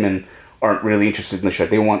selectsmen aren't really interested in the show.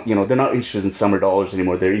 They want, they're not interested in summer dollars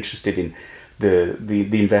anymore. They're interested in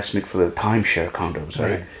the investment for the timeshare condos,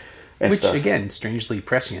 right? Which, stuff. Again, strangely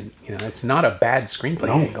prescient. It's not a bad screenplay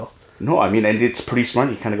angle. No, and it's pretty smart.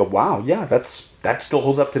 You kind of go, wow, yeah, that still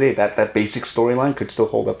holds up today. That basic storyline could still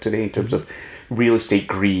hold up today in terms of real estate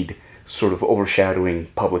greed sort of overshadowing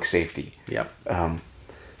public safety. Yep.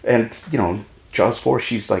 And, Jaws 4,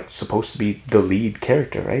 she's like supposed to be the lead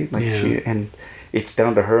character, right? Like and it's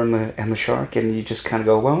down to her and the shark, and you just kind of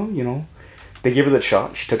go, well, they give her the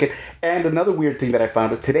shot. She took it. And another weird thing that I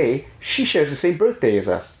found out today, she shares the same birthday as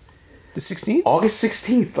us. The 16th? August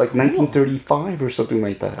 16th, like 1935 or something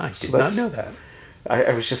like that. I did not know that.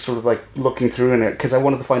 I was just sort of like looking through it because I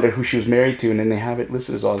wanted to find out who she was married to, and then they have it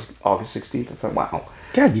listed as August 16th. I thought, wow.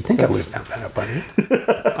 God, you'd think I would have found that out by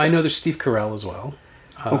now. I know there's Steve Carell as well.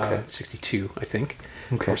 62, I think.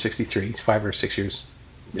 Okay. Or 63. He's 5 or 6 years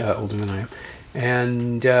older than I am.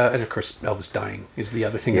 And of course, Elvis dying is the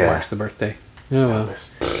other thing that marks the birthday. Oh, well.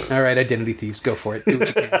 All right, identity thieves, go for it. Do what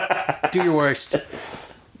you can. Do your worst.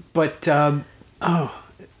 But,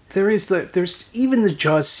 there's even the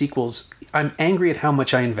Jaws sequels. I'm angry at how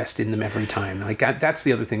much I invest in them every time. Like, that's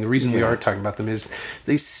the other thing. The reason we are talking about them is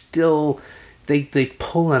they still... They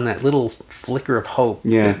pull on that little flicker of hope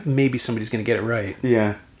that maybe somebody's going to get it right.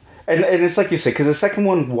 Yeah. And it's like you say, because the second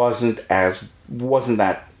one wasn't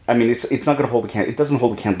that... I mean, it's not going to hold a candle. It doesn't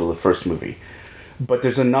hold a candle to the first movie. But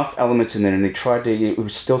there's enough elements in there, and they tried to... It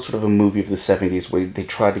was still sort of a movie of the 70s where they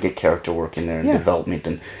tried to get character work in there and development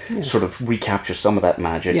and sort of recapture some of that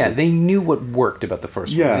magic. Yeah, they knew what worked about the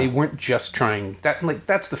first one. They weren't just trying...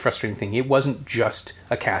 That's the frustrating thing. It wasn't just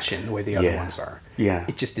a cash-in the way the other ones are. Yeah.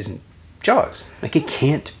 It just isn't Jaws. Like, it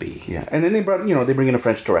can't be. Yeah, and then they bring in a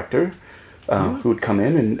French director who would come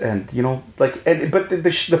in but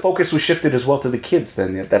the focus was shifted as well to the kids.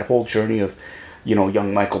 Then that whole journey of,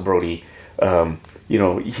 young Michael Brody.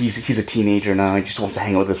 He's a teenager now. He just wants to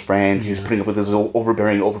hang out with his friends. He's putting up with his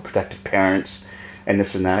overbearing, overprotective parents, and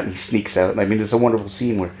this and that. And he sneaks out. And I mean, there's a wonderful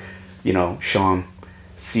scene where, Sean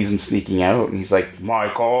sees him sneaking out, and he's like,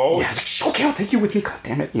 Michael, yeah. He's like, okay, I'll take you with me. God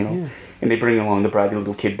damn it, Yeah. And they bring along the bratty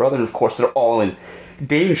little kid brother, and of course they're all in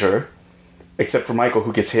danger, except for Michael,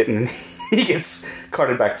 who gets hit and he gets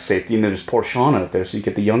carted back to safety. And then there's poor Sean out there, so you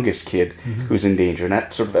get the youngest kid who's in danger, and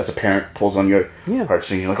that sort of, as a parent, pulls on your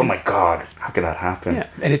heartstrings. You're like, oh my God, how could that happen? Yeah,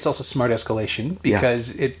 and it's also smart escalation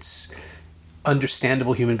because it's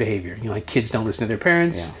understandable human behavior. Like, kids don't listen to their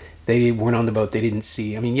parents. Yeah. They weren't on the boat. They didn't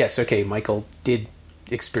see. I mean, yes, okay, Michael did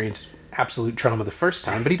experience absolute trauma the first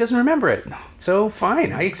time, but he doesn't remember it. No. So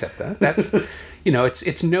fine, I accept that. That's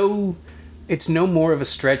it's no more of a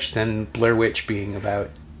stretch than Blair Witch being about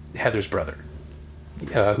Heather's brother,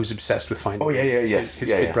 who's obsessed with finding his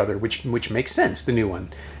kid brother, which makes sense. The new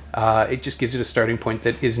one, it just gives it a starting point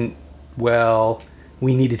that isn't, well,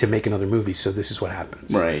 we needed to make another movie, so this is what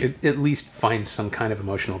happens. Right. It at least finds some kind of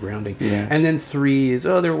emotional grounding. Yeah. And then 3 is,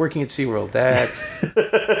 they're working at SeaWorld. That's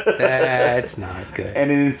not good. And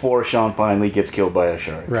then in 4, Sean finally gets killed by a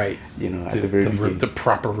shark. Right. At the very beginning. The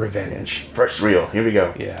proper revenge. Yeah, first reel. Here we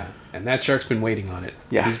go. Yeah. And that shark's been waiting on it.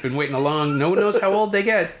 Yeah. He's been waiting along. No one knows how old they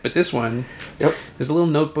get, but this one, there's a little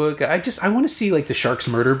notebook. I want to see, like, the shark's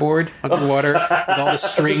murder board underwater with all the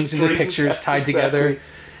strings and the pictures tied together.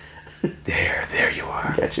 There you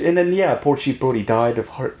are. Gotcha. And then, poor Chief Brody died of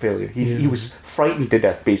heart failure. He was frightened to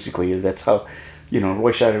death, basically. That's how,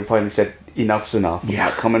 Roy Scheider finally said, enough's enough. I'm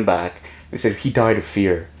not coming back. They said he died of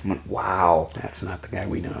fear. I went, wow. That's not the guy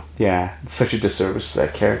we know. Yeah, it's such a disservice to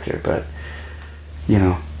that character, but,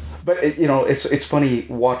 But, it's funny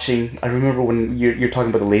watching. I remember when you're talking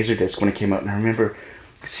about the Laserdisc when it came out, and I remember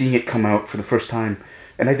seeing it come out for the first time.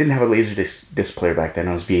 And I didn't have a Laserdisc player back then.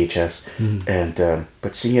 I was VHS. And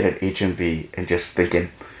but seeing it at HMV and just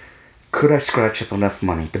thinking, could I scratch up enough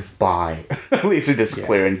money to buy a Laserdisc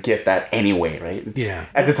player and get that anyway, right? Yeah.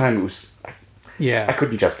 At the time, it was... I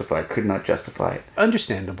could not justify it.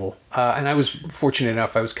 Understandable. And I was fortunate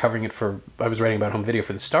enough, I was writing about home video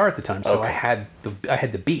for the Star at the time, so I had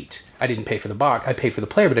the beat. I didn't pay for the box. I paid for the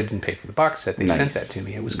player, but I didn't pay for the box set. They sent that to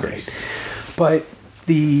me. It was great. But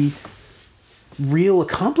the real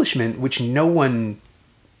accomplishment, which no one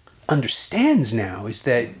understands now, is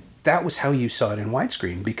that was how you saw it in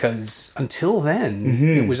widescreen, because until then,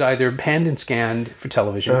 it was either panned and scanned for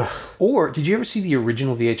television, or did you ever see the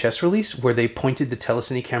original VHS release where they pointed the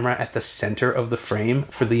telecine camera at the center of the frame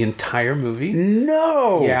for the entire movie?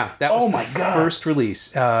 No! Yeah, that was the first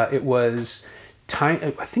release. It was...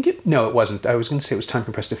 it wasn't. I was going to say it was time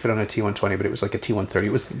compressed to fit on a T120, but it was like a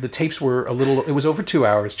T130. The tapes were it was over 2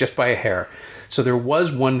 hours, just by a hair. So there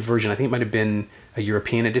was one version, I think it might have been a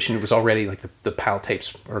European edition. It was already like the PAL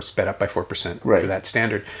tapes are sped up by 4% for that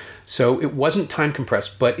standard. So it wasn't time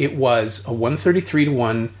compressed, but it was a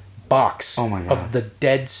 133-to-1 box of the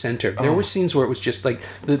dead center. There were scenes where it was just like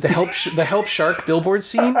the help shark billboard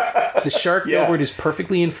scene. The shark billboard is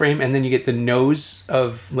perfectly in frame, and then you get the nose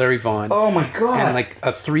of Larry Vaughn. Oh my God! And like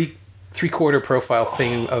a three-quarter profile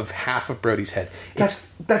thing of half of Brody's head.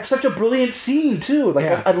 That's such a brilliant scene too.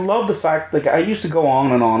 Like I love the fact. Like I used to go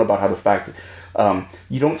on and on about how the fact that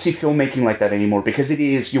you don't see filmmaking like that anymore, because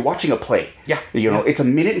you're watching a play. Yeah. It's a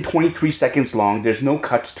minute and 23 seconds long. There's no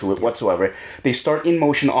cuts to it whatsoever. They start in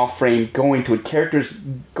motion, off frame, go into it. Characters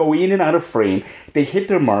go in and out of frame. They hit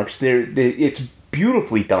their marks. It's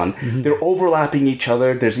beautifully done. They're overlapping each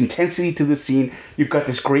other. There's intensity to the scene. You've got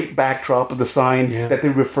this great backdrop of the sign that they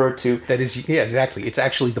refer to. That is, exactly. It's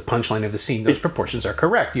actually the punchline of the scene. Those proportions are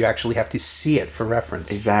correct. You actually have to see it for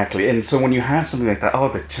reference. Exactly. And so when you have something like that,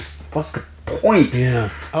 what's the point? Yeah.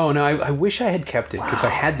 Oh, no, I wish I had kept it, because I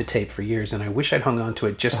had the tape for years, and I wish I'd hung on to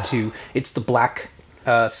it just it's the black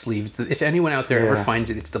sleeve. If anyone out there ever finds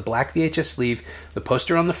it, it's the black VHS sleeve. The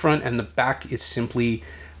poster on the front and the back is simply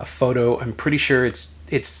a photo. I'm pretty sure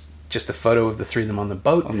it's just a photo of the three of them on the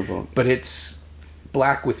boat. But it's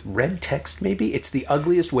black with red text, maybe. It's the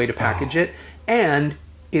ugliest way to package it, and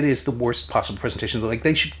it is the worst possible presentation. Like,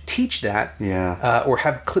 they should teach that, or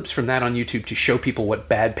have clips from that on YouTube to show people what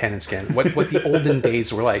bad pan and scan, what the olden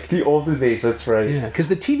days were like. The olden days, that's right. Yeah, because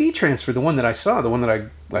the TV transfer, the one that I saw, the one that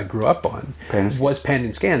I grew up on, was pan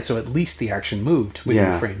and scan. So at least the action moved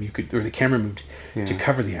within the frame. Or the camera moved to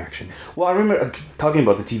cover the action. Well, I remember talking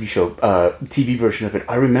about the TV show, TV version of it.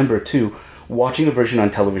 I remember too watching a version on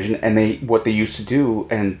television, and what they used to do,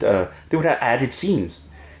 and they would have added scenes.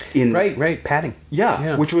 in right padding.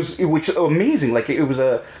 Yeah, which amazing. Like it was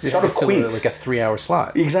a shot of Quint, like a 3-hour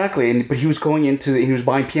slot. Exactly, but he was he was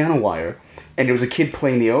buying piano wire, and there was a kid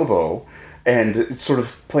playing the oboe, and sort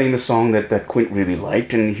of playing the song that Quint really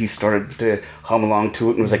liked, and he started to hum along to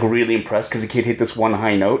it and was like really impressed because the kid hit this one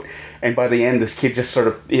high note, and by the end this kid just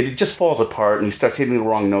it just falls apart and he starts hitting the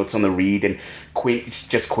wrong notes on the reed, and Quint,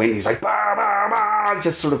 he's like bah, bah, bah,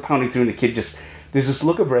 just sort of pounding through, and the kid just, there's this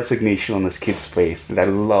look of resignation on this kid's face that I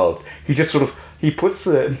loved. He just sort of, he puts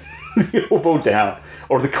the oboe down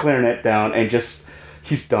or the clarinet down and just,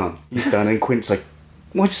 he's done, and Quint's like,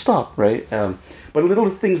 why'd you stop, right? But little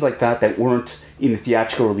things like that weren't in the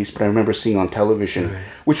theatrical release, but I remember seeing on television, right.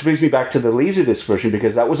 Which brings me back to the Laserdisc version,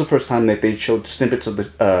 because that was the first time that they showed snippets of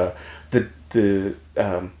the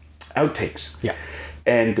outtakes. Yeah.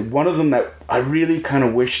 And one of them that I really kind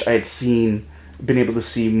of wished I had been able to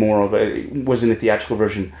see more of it was in the theatrical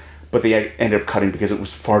version, but they ended up cutting because it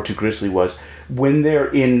was far too grisly, was when they're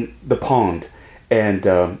in the pond. And,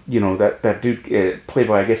 that dude, played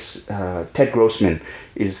by, I guess, Ted Grossman,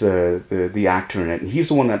 is the actor in it. And he's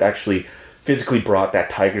the one that actually physically brought that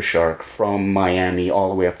tiger shark from Miami all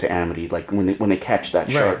the way up to Amity. Like, when they catch that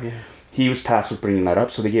shark, yeah. He was tasked with bringing that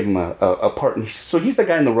up, so they gave him a part. And so he's the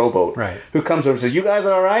guy in the rowboat, right, who comes over and says, "You guys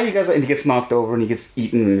all right? You guys?" And he gets knocked over and he gets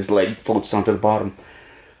eaten and his leg floats down to the bottom.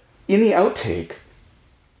 In the outtake,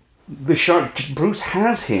 the shark, Bruce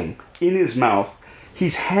has him in his mouth.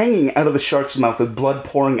 He's hanging out of the shark's mouth with blood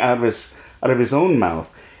pouring out of his own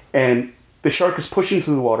mouth. And the shark is pushing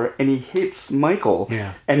through the water and he hits Michael.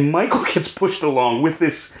 Yeah. And Michael gets pushed along with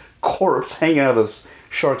this corpse hanging out of the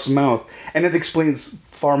shark's mouth. And it explains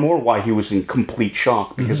far more why he was in complete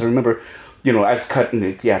shock. Because I remember, as cut in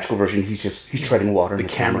the theatrical version, he's treading water. The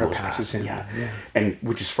and camera passes him. Yeah. And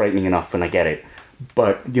which is frightening enough, and I get it.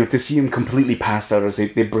 But, to see him completely passed out as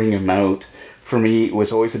they bring him out, for me, it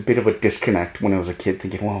was always a bit of a disconnect when I was a kid,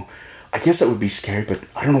 thinking, well, I guess that would be scary, but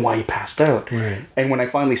I don't know why he passed out. Right. And when I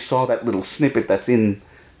finally saw that little snippet that's in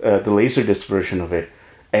the Laserdisc version of it,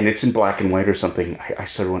 and it's in black and white or something, I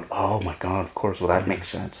sort of went, oh my God, of course, well, that makes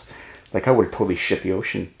sense. Like, I would have totally shit the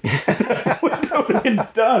ocean. That would have been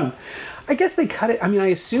done. I guess they cut it. I mean, I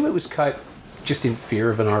assume it was cut just in fear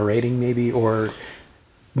of an R rating, maybe, or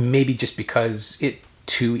maybe just because it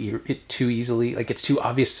too easily, like, it's too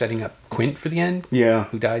obvious setting up Quint for the end,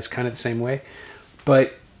 who dies kind of the same way.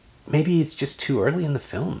 But maybe it's just too early in the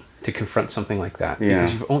film to confront something like that,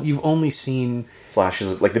 because you've only seen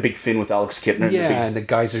flashes of, like, the big fin with Alex Kittner, and the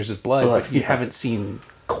geysers of blood, but you haven't seen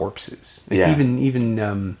corpses. Like,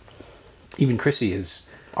 even Chrissy is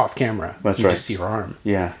off camera. That's you right. just see her arm.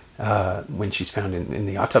 Yeah. When she's found in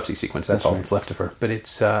the autopsy sequence, that's all that's left of her. But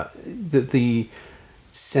it's the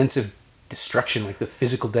sense of destruction, like the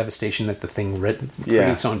physical devastation that the thing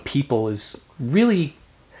creates on people, is really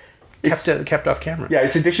kept off camera. Yeah,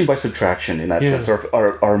 it's addition by subtraction in that sense.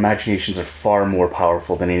 Our imaginations are far more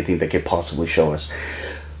powerful than anything they could possibly show us.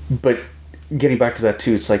 But getting back to that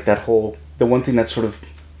too, it's like the one thing that sort of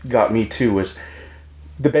got me too was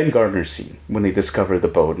the Ben Gardner scene when they discover the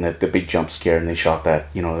boat and the big jump scare, and they shot that,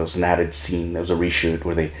 it was an added scene, there was a reshoot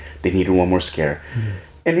where they needed one more scare. Mm-hmm.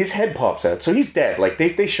 And his head pops out. So he's dead. Like,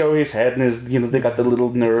 they show his head and his, they got the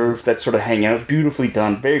little nerve that sort of hang out. Beautifully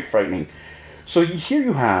done. Very frightening. So here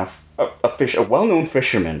you have a well-known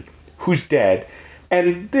fisherman who's dead,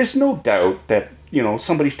 and there's no doubt that,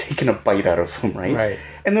 somebody's taken a bite out of him, right? Right.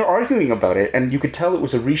 And they're arguing about it, and you could tell it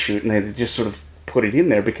was a reshoot, and they just sort of put it in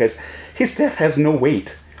there because his death has no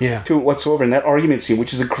weight to it whatsoever. And that argument scene,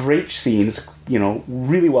 which is a great scene, is,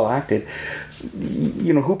 really well acted.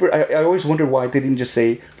 Hooper, I always wondered why they didn't just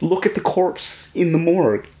say, look at the corpse in the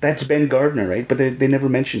morgue. That's Ben Gardner, right? But they never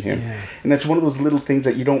mention him. Yeah. And that's one of those little things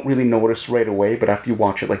that you don't really notice right away, but after you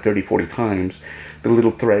watch it like 30, 40 times, the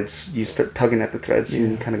little threads, you start tugging at the threads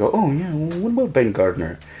and you kind of go, oh yeah, well, what about Ben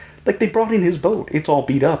Gardner? Like, they brought in his boat. It's all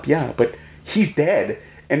beat up, but he's dead,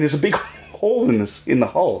 and there's a big hole in the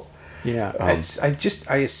hull. Yeah,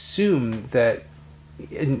 I assume that,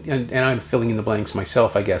 and I'm filling in the blanks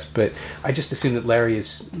myself, I guess, but I just assume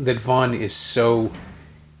that Vaughn is so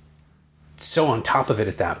on top of it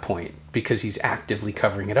at that point, because he's actively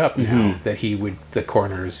covering it up now, that the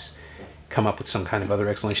coroners come up with some kind of other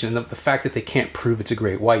explanation, and the fact that they can't prove it's a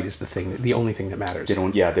great white is the only thing that matters. They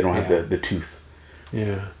don't have the tooth.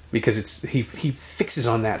 Yeah. Because he fixes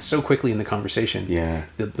on that so quickly in the conversation. Yeah.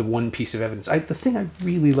 The one piece of evidence. The thing I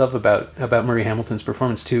really love about Murray Hamilton's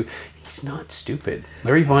performance too, he's not stupid.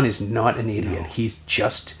 Larry Vaughn is not an idiot. No. He's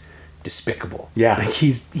just despicable. Yeah. Like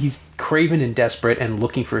he's craven and desperate and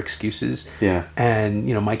looking for excuses. Yeah. And,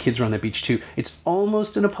 my kids were on the beach too. It's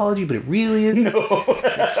almost an apology, but it really isn't. No.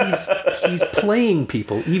 Like he's playing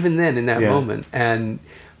people even then in that moment. And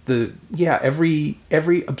every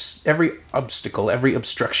obstacle, every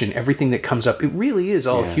obstruction, everything that comes up, it really is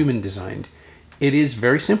all human designed. It is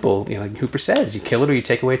very simple. Like Hooper says, you kill it or you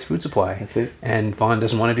take away its food supply. That's it. And Vaughn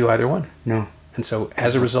doesn't want to do either one. No. And so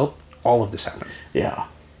as a result, all of this happens. Yeah.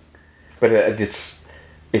 But it's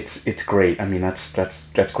great. I mean,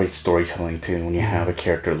 that's great storytelling too. When you have a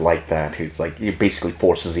character like that who's like, it basically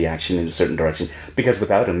forces the action in a certain direction. Because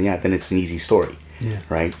without him, then it's an easy story,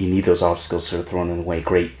 right? You need those obstacles sort of thrown in the way.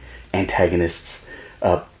 Great antagonists.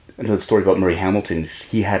 Another story about Murray Hamilton.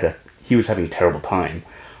 He was having a terrible time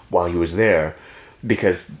while he was there,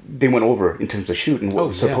 because they went over in terms of shoot, and what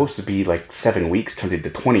was supposed to be like 7 weeks turned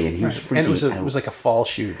into 20, and he was freaking out. It was like a fall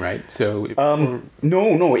shoot, right? So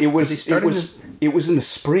no, it was in the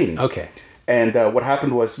spring. Okay. And what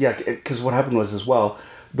happened was as well,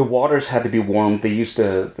 the waters had to be warmed. They used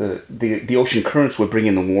the ocean currents would bring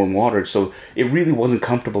in the warm water, so it really wasn't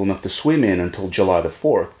comfortable enough to swim in until July the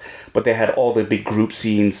 4th. But they had all the big group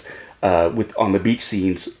scenes on the beach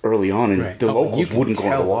scenes early on, and the locals wouldn't go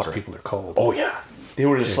in the water. Those people are cold. Oh yeah, they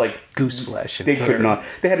were just like goose flesh. And they could not.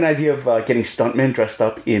 They had an idea of getting stuntmen dressed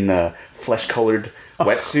up in flesh-colored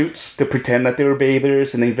wetsuits to pretend that they were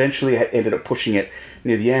bathers, and they eventually ended up pushing it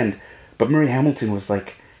near the end. But Murray Hamilton was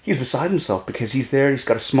like, he's beside himself because he's there. He's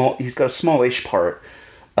got a smallish part,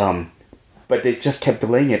 but they just kept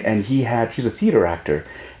delaying it. And he's a theater actor,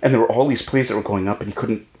 and there were all these plays that were going up, and he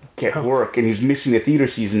couldn't get work, and he was missing the theater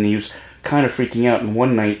season. And he was kind of freaking out. And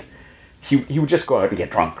one night, he would just go out and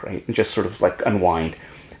get drunk, right, and just sort of like unwind.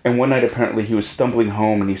 And one night, apparently, he was stumbling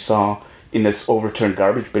home, and he saw in this overturned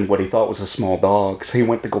garbage bin what he thought was a small dog. So he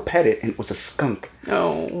went to go pet it, and it was a skunk.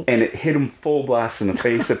 Oh. And it hit him full blast in the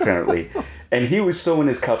face, apparently. And he was so in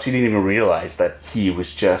his cups, he didn't even realize that he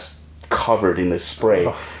was just covered in this spray.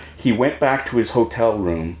 Oh. He went back to his hotel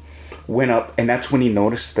room, went up, and that's when he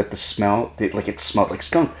noticed that it smelled like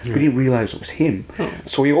skunk. But he didn't realize it was him. Oh.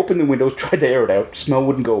 So he opened the windows, tried to air it out. Smell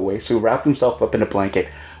wouldn't go away, so he wrapped himself up in a blanket,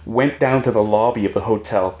 went down to the lobby of the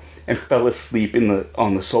hotel, and fell asleep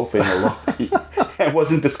on the sofa in the lobby. And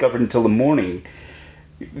wasn't discovered until the morning,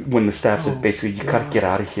 when the staff said, basically, you gotta get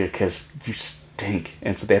out of here because you stink.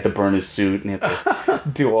 And so they had to burn his suit and they had to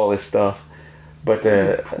do all this stuff. But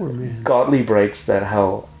Gottlieb writes that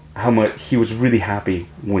how much he was really happy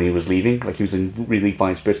when he was leaving. Like, he was in really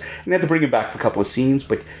fine spirits. And they had to bring him back for a couple of scenes,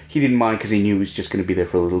 but he didn't mind because he knew he was just going to be there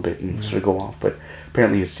for a little bit and sort of go off. But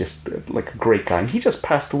apparently he's just like a great guy. And he just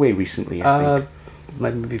passed away recently, I think.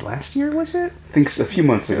 Like maybe last year, was it? I think a few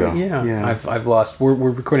months ago. Yeah. I've lost. We're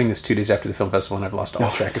recording this 2 days after the film festival, and I've lost all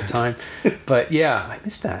track of time. But yeah, I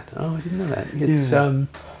missed that. Oh, I didn't know that. It's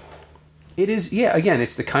it is. Yeah, again,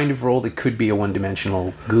 it's the kind of role that could be a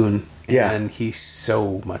one-dimensional goon. Yeah. And he's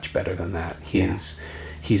so much better than that. He's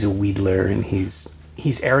a wheedler, and he's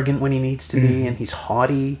arrogant when he needs to be, and he's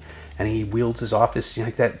haughty, and he wields his office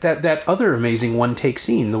like that. That other amazing one-take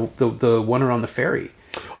scene, the one around the ferry.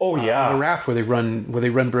 Oh yeah, on a raft where they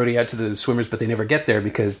run Brody out to the swimmers, but they never get there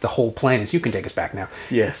because the whole plan is, you can take us back now.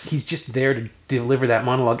 Yes, he's just there to deliver that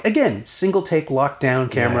monologue again. Single take,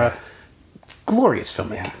 lockdown camera, glorious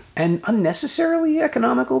filmmaking, and unnecessarily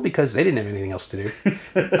economical because they didn't have anything else to do.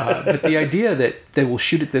 But the idea that they will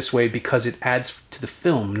shoot it this way because it adds to the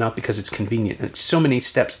film, not because it's convenient. So many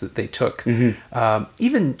steps that they took.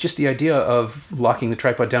 Even just the idea of locking the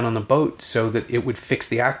tripod down on the boat so that it would fix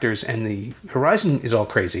the actors, and the horizon is all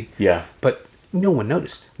crazy. Yeah. But no one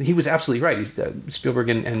noticed. He was absolutely right. Spielberg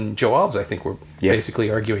and Joe Alves, I think, were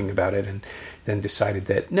basically arguing about it, and then decided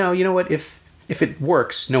that, no, you know what, if it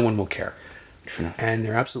works, no one will care. And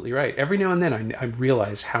they're absolutely right. Every now and then I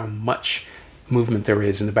realize how much movement there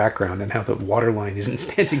is in the background, and how the water line isn't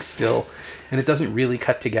standing still, and it doesn't really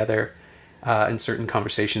cut together in certain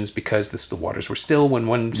conversations because the waters were still when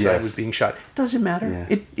one side was being shot. It doesn't matter.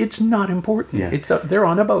 It's not important. They're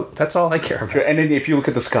on a boat. That's all I care about. Sure. And then if you look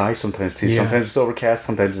at the sky sometimes too, sometimes it's overcast,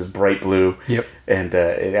 sometimes it's bright blue. Yep. And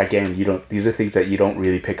again, these are things that you don't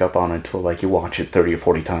really pick up on until like you watch it 30 or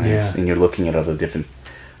 40 times and you're looking at all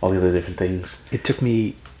the other different things. It took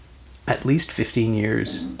me at least 15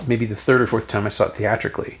 years, maybe the third or fourth time I saw it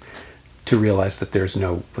theatrically, to realize that there's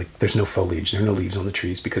no foliage, there are no leaves on the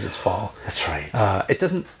trees because it's fall. That's right. It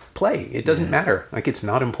doesn't play. It doesn't matter. Like, it's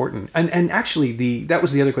not important. And actually, that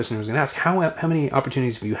was the other question I was going to ask. How many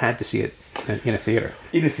opportunities have you had to see it in a theater?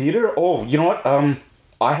 In a theater? Oh, you know what?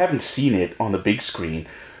 I haven't seen it on the big screen.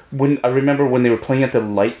 I remember when they were playing at the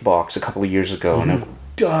Lightbox a couple of years ago, and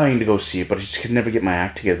dying to go see it, but I just could never get my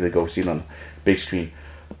act together to go see it on the big screen.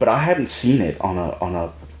 But I hadn't seen it on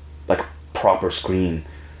a like proper screen,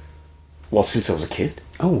 well, since I was a kid.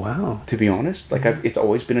 Oh wow! To be honest, like it's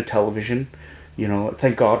always been a television. You know,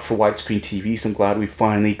 thank God for widescreen TVs. I'm glad we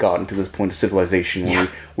finally gotten to this point of civilization where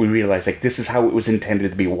we realize like this is how it was intended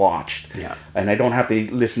to be watched. Yeah. And I don't have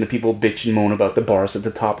to listen to people bitch and moan about the bars at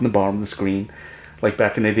the top and the bottom of the screen. Like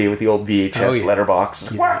back in the day with the old VHS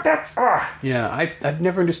letterbox. Yeah. What? That's... Yeah, I've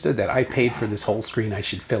never understood that. I paid for this whole screen. I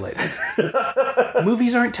should fill it.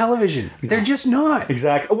 Movies aren't television. They're just not.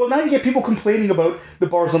 Exactly. Well, now you get people complaining about the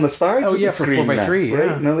bars on the sides of the for screen. 4x3, right?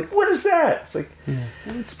 yeah. And they're like, what is that? It's like...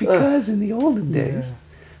 And it's because in the olden days,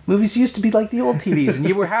 movies used to be like the old TVs, and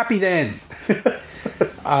you were happy then.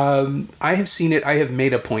 I have seen it. I have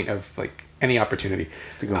made a point of, like, any opportunity.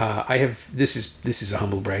 I have. This is a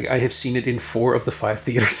humble brag. I have seen it in 4 of the 5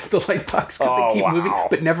 theaters at the Lightbox because they keep moving,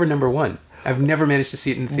 but never number 1. I've never managed to see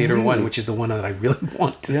it in theater 1, which is the one that I really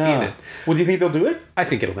want to see in it. Well, do you think they'll do it? I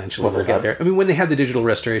think it'll eventually get there. I mean, when they had the digital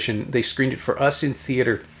restoration, they screened it for us in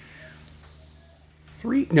theater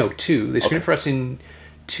 3. No, 2. They screened it for us in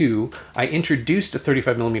 2. I introduced a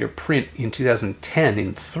 35mm print in 2010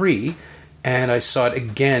 in 3, and I saw it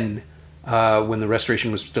again. When the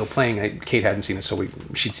restoration was still playing, Kate hadn't seen it, so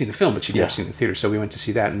she'd seen the film, but she'd never seen it in the theater, so we went to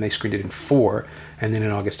see that, and they screened it in 4, and then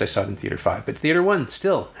in August I saw it in Theater 5. But Theater 1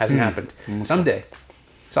 still hasn't happened. Okay. Someday.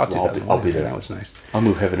 Saw 2001. I'll be there. That was nice. I'll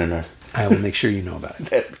move heaven and earth. I will make sure you know about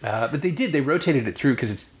it. But they rotated it through,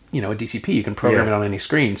 because it's, a DCP, you can program it on any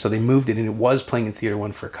screen, so they moved it, and it was playing in Theater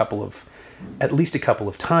 1 for at least a couple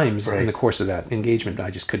of times in the course of that engagement, but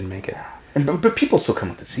I just couldn't make it. But people still come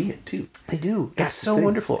up to see it, too. They do. It's so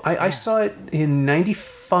wonderful. I saw it in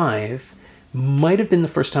 95. Might have been the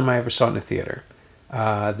first time I ever saw it in a theater.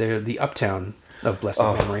 They're the Uptown of blessed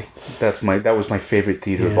memory. That was my favorite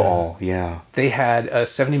theater of all. Yeah. They had a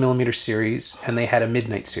 70mm series, and they had a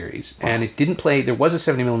midnight series. And it didn't play. There was a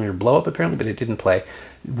 70mm blow-up, apparently, but it didn't play.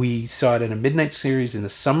 We saw it in a midnight series in the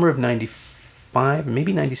summer of 95,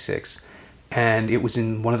 maybe 96. And it was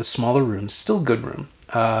in one of the smaller rooms, still a good room.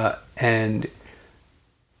 And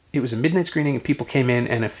it was a midnight screening, and people came in,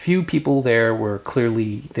 and a few people there were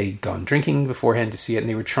clearly, they'd gone drinking beforehand to see it, and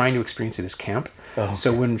they were trying to experience it as camp.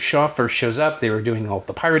 So when Shaw first shows up, they were doing all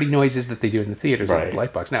the piratey noises that they do in the theaters, like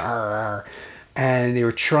Lightbox. Now, and they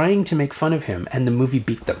were trying to make fun of him, and the movie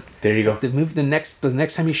beat them. There you go. The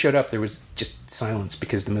next time he showed up, there was just silence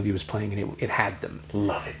because the movie was playing, and it had them.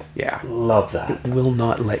 Love it. Yeah. Love that. It will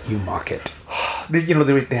not let you mock it. They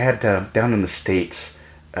had down in the States,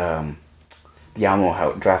 the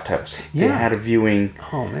Alamo Draft House. They had a viewing.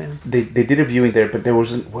 Oh man. They did a viewing there, but there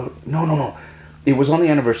wasn't. Well, no. It was on the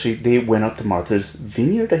anniversary. They went up to Martha's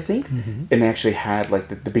Vineyard, I think, and they actually had like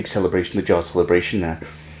the big celebration, the Jaws celebration there.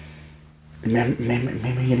 Maybe I'm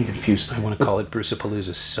getting confused. I want to call it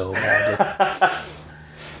Brucepalooza so bad.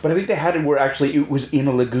 But I think they had it where actually it was in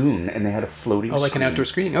a lagoon, and they had a floating like an outdoor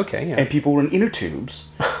screening? Okay, yeah. And people were in inner tubes,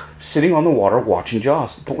 sitting on the water watching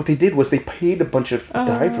Jaws. But what they did was they paid a bunch of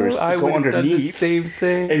divers to go underneath done the same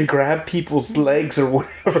thing. and grab people's legs or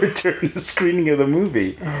whatever during the screening of the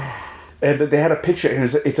movie. And they had a picture, and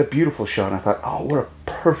it's a beautiful shot. And I thought, what a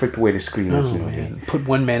perfect way to screen this movie. Man. Put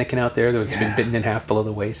one mannequin out there that's been bitten in half below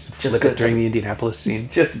the waist. Flip it during the Indianapolis scene.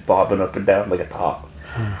 Just bobbing up and down like a top.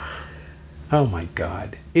 Oh my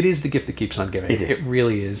God! It is the gift that keeps on giving. It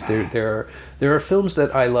really is. There are films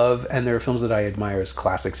that I love, and there are films that I admire as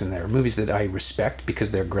classics, and there are movies that I respect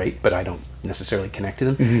because they're great, but I don't necessarily connect to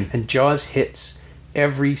them. Mm-hmm. And Jaws hits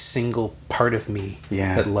every single part of me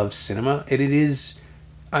that loves cinema. And it is.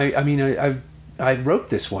 I wrote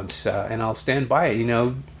this once, and I'll stand by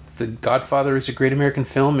it. The Godfather is a great American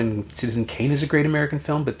film, and Citizen Kane is a great American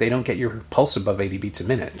film, but they don't get your pulse above 80 beats a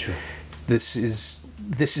minute. Sure. This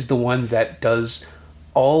is the one that does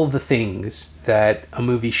all the things that a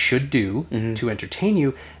movie should do to entertain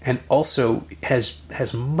you, and also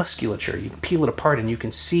has musculature. You can peel it apart, and you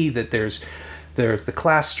can see that there's the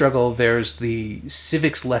class struggle, there's the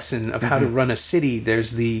civics lesson of how to run a city,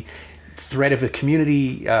 there's the threat of a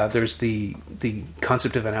community, there's the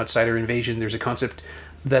concept of an outsider invasion, there's a concept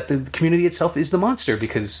that the community itself is the monster,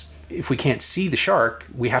 because if we can't see the shark,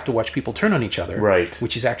 we have to watch people turn on each other, right?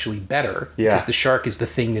 Which is actually better, because the shark is the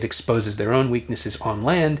thing that exposes their own weaknesses on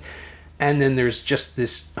land. And then there's just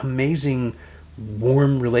this amazing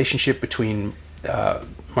warm relationship between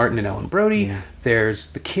Martin and Ellen Brody. Yeah.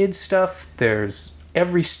 There's the kids stuff. There's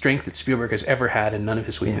every strength that Spielberg has ever had and none of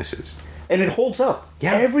his weaknesses. Yeah. And it holds up.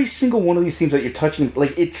 Yeah. Every single one of these themes that you're touching,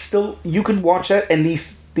 like, it's still, you can watch that and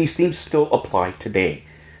these themes still apply today.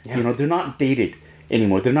 Yeah. They're not dated.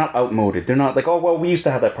 anymore. They're not outmoded. They're not like, oh well, we used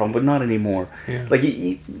to have that problem, but not anymore. Yeah. Like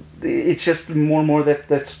it's just more and more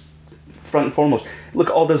that's front and foremost. Look,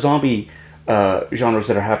 all the zombie genres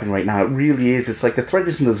that are happening right now. It really is. It's like the threat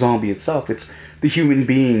isn't the zombie itself. It's the human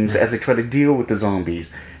beings as they try to deal with the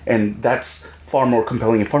zombies, and that's far more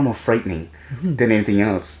compelling and far more frightening than anything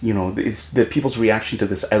else. You know, it's the people's reaction to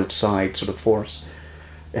this outside sort of force.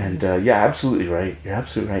 And yeah, absolutely right. You're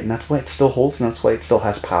absolutely right, and that's why it still holds, and that's why it still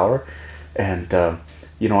has power. And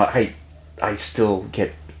you know, I still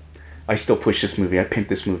push this movie. I pimp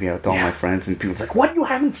this movie out to all my friends, and people's like, "What? You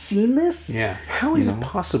haven't seen this?" Yeah. How is it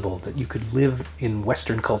possible that you could live in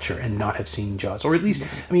Western culture and not have seen Jaws? Or at least,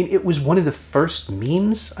 I mean, it was one of the first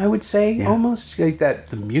memes, I would say, almost like that.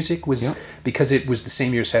 The music was because it was the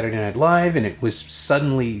same year as Saturday Night Live, and it was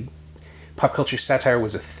suddenly. Pop culture satire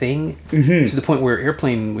was a thing to the point where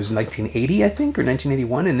Airplane was 1980, I think, or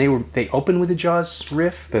 1981, and they opened with a Jaws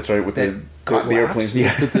riff. That's right, with the airplane,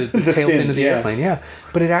 the tail fin of the airplane,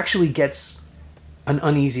 But it actually gets an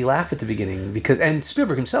uneasy laugh at the beginning and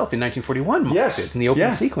Spielberg himself in 1941 mocks it in the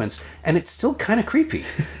opening sequence, and it's still kind of creepy,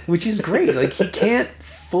 which is great. Like he can't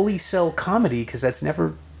fully sell comedy because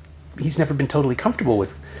he's never been totally comfortable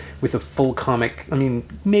with a full comic. I mean,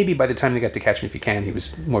 maybe by the time they got to Catch Me If You Can, he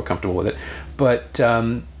was more comfortable with it. But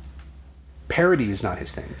parody is not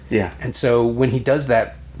his thing. Yeah. And so when he does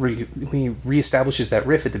that, when he reestablishes that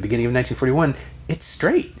riff at the beginning of 1941, it's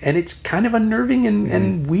straight. And it's kind of unnerving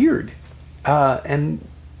and weird. And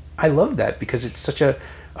I love that because it's such a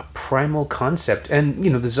primal concept. And,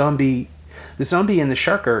 you know, the zombie and the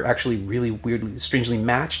shark are actually really weirdly, strangely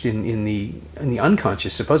matched in the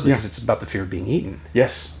unconscious, supposedly, because it's about the fear of being eaten.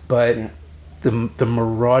 Yes. But the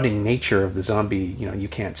marauding nature of the zombie, you know, you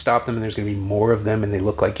can't stop them, and there's going to be more of them, and they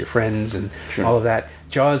look like your friends, and all of that.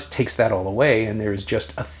 Jaws takes that all away, and there's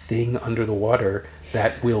just a thing under the water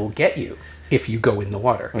that will get you if you go in the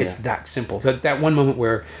water. It's that simple. That one moment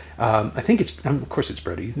where I think of course it's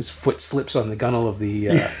Brody, his foot slips on the gunnel of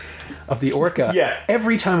the orca. Yeah.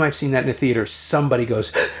 Every time I've seen that in a theater, somebody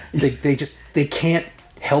goes, they can't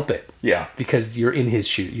help it. Yeah. Because you're in his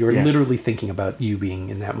shoe. You're literally thinking about you being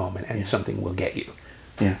in that moment, and something will get you.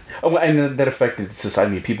 Yeah. Oh, and that affected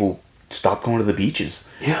society. I mean, people stopped going to the beaches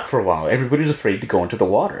for a while. Everybody was afraid to go into the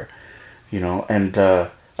water, you know. And I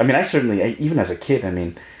mean, I certainly, even as a kid, I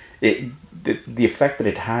mean, the effect that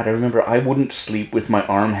it had. I remember I wouldn't sleep with my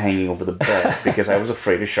arm hanging over the bed because I was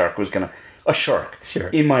afraid a shark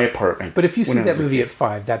in my apartment. But if you see that movie at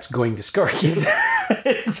 5, that's going to scar you.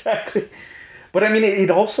 Exactly. But I mean, it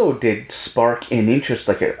also did spark an interest,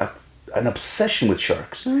 like an obsession with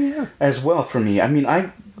sharks. Oh, yeah. As well for me. I mean,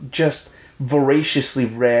 I just voraciously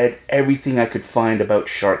read everything I could find about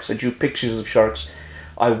sharks. I drew pictures of sharks.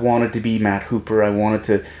 I wanted to be Matt Hooper. I wanted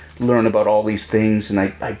to learn about all these things, and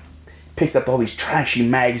I picked up all these trashy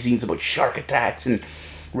magazines about shark attacks and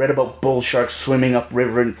read about bull sharks swimming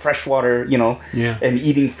upriver in freshwater, you know, and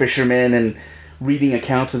eating fishermen, and reading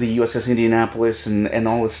accounts of the USS Indianapolis and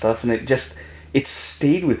all this stuff, and it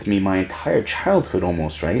stayed with me my entire childhood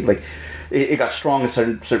almost, right? Like, it got strong at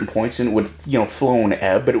certain points, and it would, you know, flow and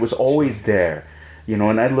ebb, but it was always there, you know,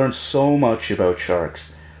 and I learned so much about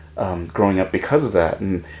sharks growing up because of that.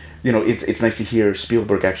 And, you know, it's nice to hear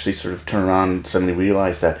Spielberg actually sort of turn around and suddenly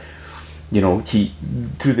realize that, you know,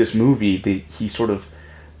 through this movie, he sort of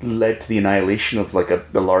led to the annihilation of like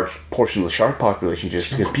a large portion of the shark population,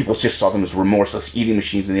 just because people just saw them as remorseless eating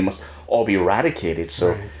machines, and they must all be eradicated.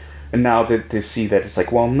 So, and now that they see that, it's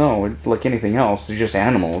like, well, no, like anything else, they're just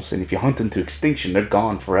animals, and if you hunt them to extinction, they're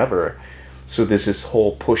gone forever. So there's this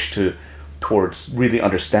whole push towards really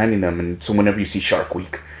understanding them, and so whenever you see Shark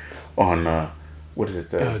Week on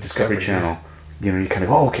the Discovery Channel, you know, you kind of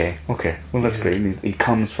go, oh, okay, well, that's great. And it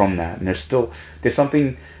comes from that, and there's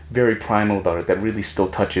something very primal about it that really still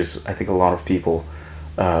touches, I think, a lot of people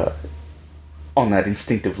on that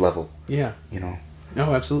instinctive level. Yeah. You know?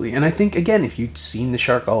 No, absolutely. And I think, again, if you'd seen the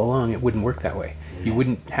shark all along, it wouldn't work that way.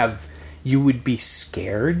 Yeah. You would be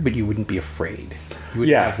scared, but you wouldn't be afraid. You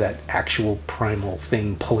wouldn't have that actual primal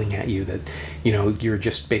thing pulling at you that, you know, you're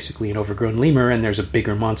just basically an overgrown lemur and there's a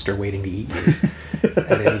bigger monster waiting to eat you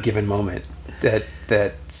at any given moment.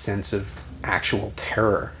 That sense of actual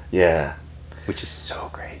terror. Yeah. Which is so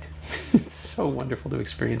great. It's so wonderful to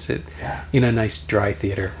experience it in a nice dry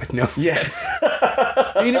theater with no fans. Yes.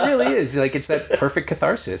 I mean, it really is. Like, it's that perfect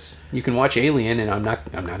catharsis. You can watch Alien and I'm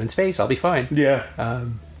not in space, I'll be fine. Yeah.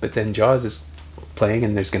 But then Jaws is playing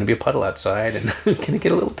and there's going to be a puddle outside and I'm going to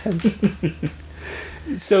get a little tense.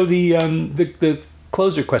 So the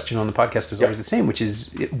closer question on the podcast is always the same, which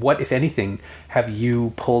is, what, if anything, have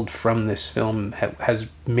you pulled from this film has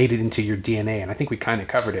made it into your DNA? And I think we kind of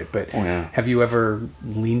covered it, but have you ever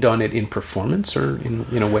leaned on it in performance or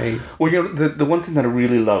in a way? Well, the one thing that I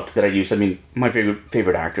really loved that I used, I mean, my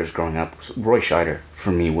favorite actors growing up, Roy Scheider,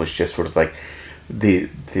 for me, was just sort of like the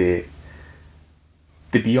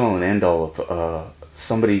be-all and end-all of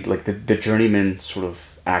somebody like the journeyman sort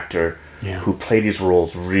of actor who played his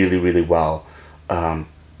roles really, really well.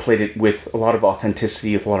 Played it with a lot of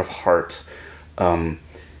authenticity, with a lot of heart. And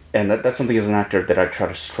that's something as an actor that I try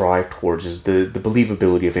to strive towards, is the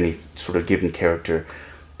believability of any sort of given character,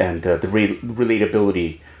 and the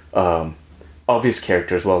relatability of his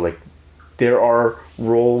character as well. Like, there are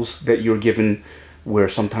roles that you're given where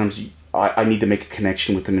sometimes I need to make a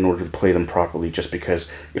connection with them in order to play them properly, just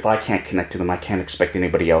because if I can't connect to them, I can't expect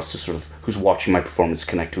anybody else to sort of, who's watching my performance,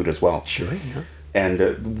 connect to it as well. Sure, yeah.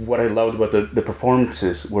 And what I loved about the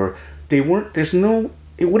performances were, it would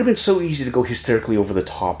have been so easy to go hysterically over the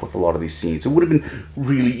top with a lot of these scenes. It would have been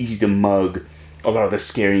really easy to mug a lot of the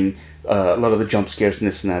scaring, a lot of the jump scares and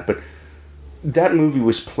this and that. But that movie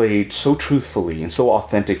was played so truthfully and so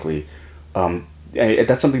authentically.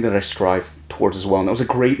 That's something that I strive towards as well. And that was a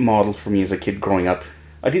great model for me as a kid growing up.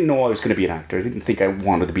 I didn't know I was going to be an actor. I didn't think I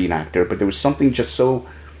wanted to be an actor. But there was something just so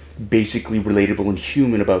basically relatable and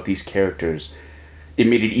human about these characters. It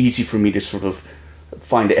made it easy for me to sort of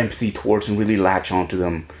find empathy towards and really latch onto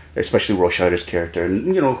them, especially Roy Scheider's character.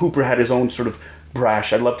 And, Hooper had his own sort of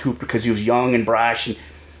brash. I loved Hooper because he was young and brash and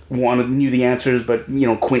knew the answers, but,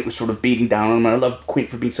 Quint was sort of beating down on him. And I loved Quint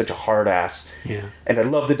for being such a hard ass. Yeah. And I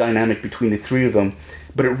love the dynamic between the three of them.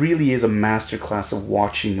 But it really is a masterclass of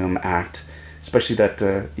watching them act, especially that,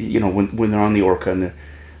 when they're on the Orca and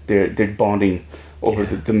they're bonding over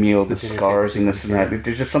the meal, the scars and this and that.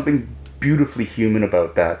 There's just something beautifully human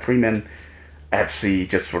about that. Three men at sea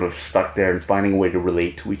just sort of stuck there and finding a way to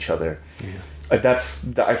relate to each other. Yeah.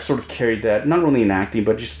 I've sort of carried that not only in acting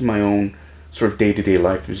but just in my own sort of day-to-day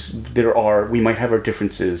life. We might have our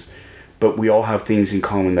differences, but we all have things in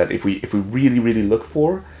common that if we really, really look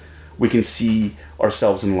for, we can see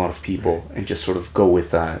ourselves in a lot of people and just sort of go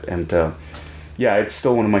with that. And it's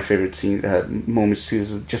still one of my favorite moments too,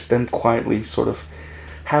 is just them quietly sort of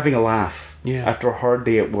having a laugh after a hard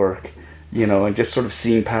day at work. And just sort of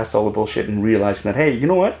seeing past all the bullshit and realizing that, hey, you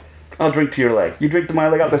know what? I'll drink to your leg. You drink to my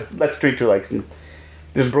leg. Let's drink to your legs. And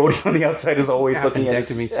there's Brody on the outside as always looking at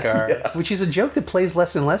appendectomy scar, which is a joke that plays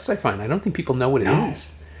less and less, I find. I don't think people know what it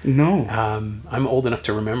is. No. I'm old enough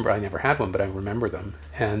to remember. I never had one, but I remember them.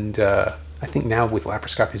 And I think now with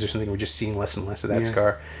laparoscopies or something, we're just seeing less and less of that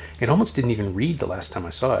scar. It almost didn't even read the last time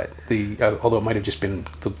I saw it. Although it might have just been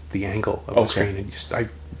the angle of the screen, and I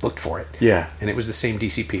looked for it. Yeah. And it was the same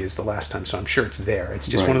DCP as the last time, so I'm sure it's there. It's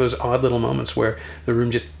just one of those odd little moments where the room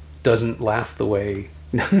just doesn't laugh the way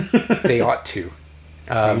they ought to.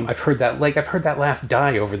 I've heard that laugh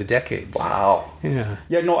die over the decades. Wow. Yeah.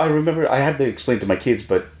 Yeah, no, I remember I had to explain to my kids,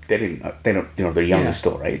 but they don't, they're young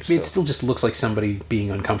still, right? It still just looks like somebody being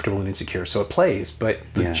uncomfortable and insecure, so it plays, but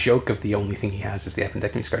the joke of the only thing he has is the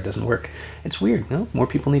appendectomy scar doesn't work. It's weird, no? More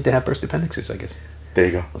people need to have burst appendixes, I guess. There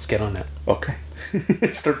you go. Let's get on that. Okay.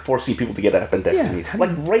 Start forcing people to get appendectomies.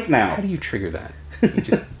 Right now. How do you trigger that? You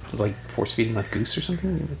just like force feeding like goose or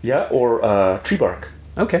something? Yeah, or tree bark.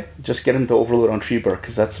 Okay. Just get him to overload on tree bark,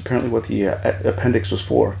 because that's apparently what the appendix was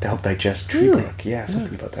for, to help digest tree bark. Yeah,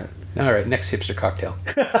 something about that. All right, next hipster cocktail.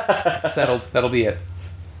 Settled. That'll be it.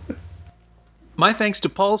 My thanks to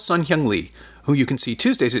Paul Sun-Hyung Lee, who you can see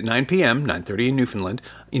Tuesdays at 9 p.m., 9:30 in Newfoundland,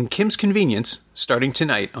 in Kim's Convenience, starting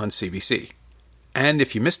tonight on CBC. And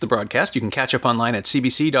if you missed the broadcast, you can catch up online at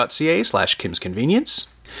cbc.ca/kimsconvenience.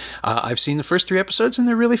 I've seen the first 3 episodes, and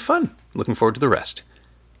they're really fun. Looking forward to the rest.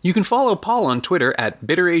 You can follow Paul on Twitter at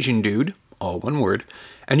BitterAsianDude, all one word,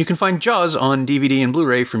 and you can find Jaws on DVD and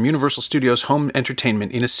Blu-ray from Universal Studios Home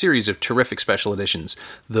Entertainment in a series of terrific special editions.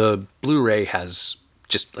 The Blu-ray has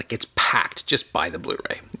it's packed. Just buy the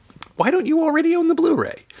Blu-ray. Why don't you already own the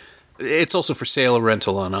Blu-ray? It's also for sale or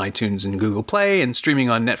rental on iTunes and Google Play and streaming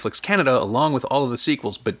on Netflix Canada along with all of the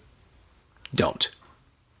sequels, but don't.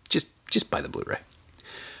 Just buy the Blu-ray.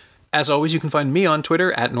 As always, you can find me on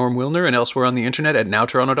Twitter at Norm Wilner and elsewhere on the internet at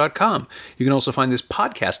nowtoronto.com. You can also find this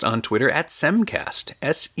podcast on Twitter at Semcast,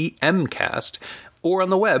 S-E-M-Cast, or on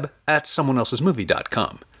the web at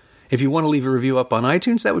someoneelsesmovie.com. If you want to leave a review up on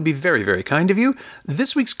iTunes, that would be very, very kind of you.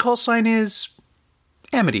 This week's call sign is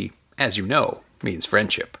Amity, as you know, means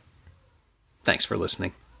friendship. Thanks for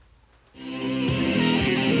listening.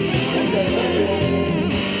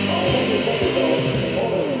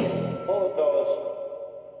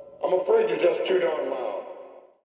 I'm afraid you're just too darn loud.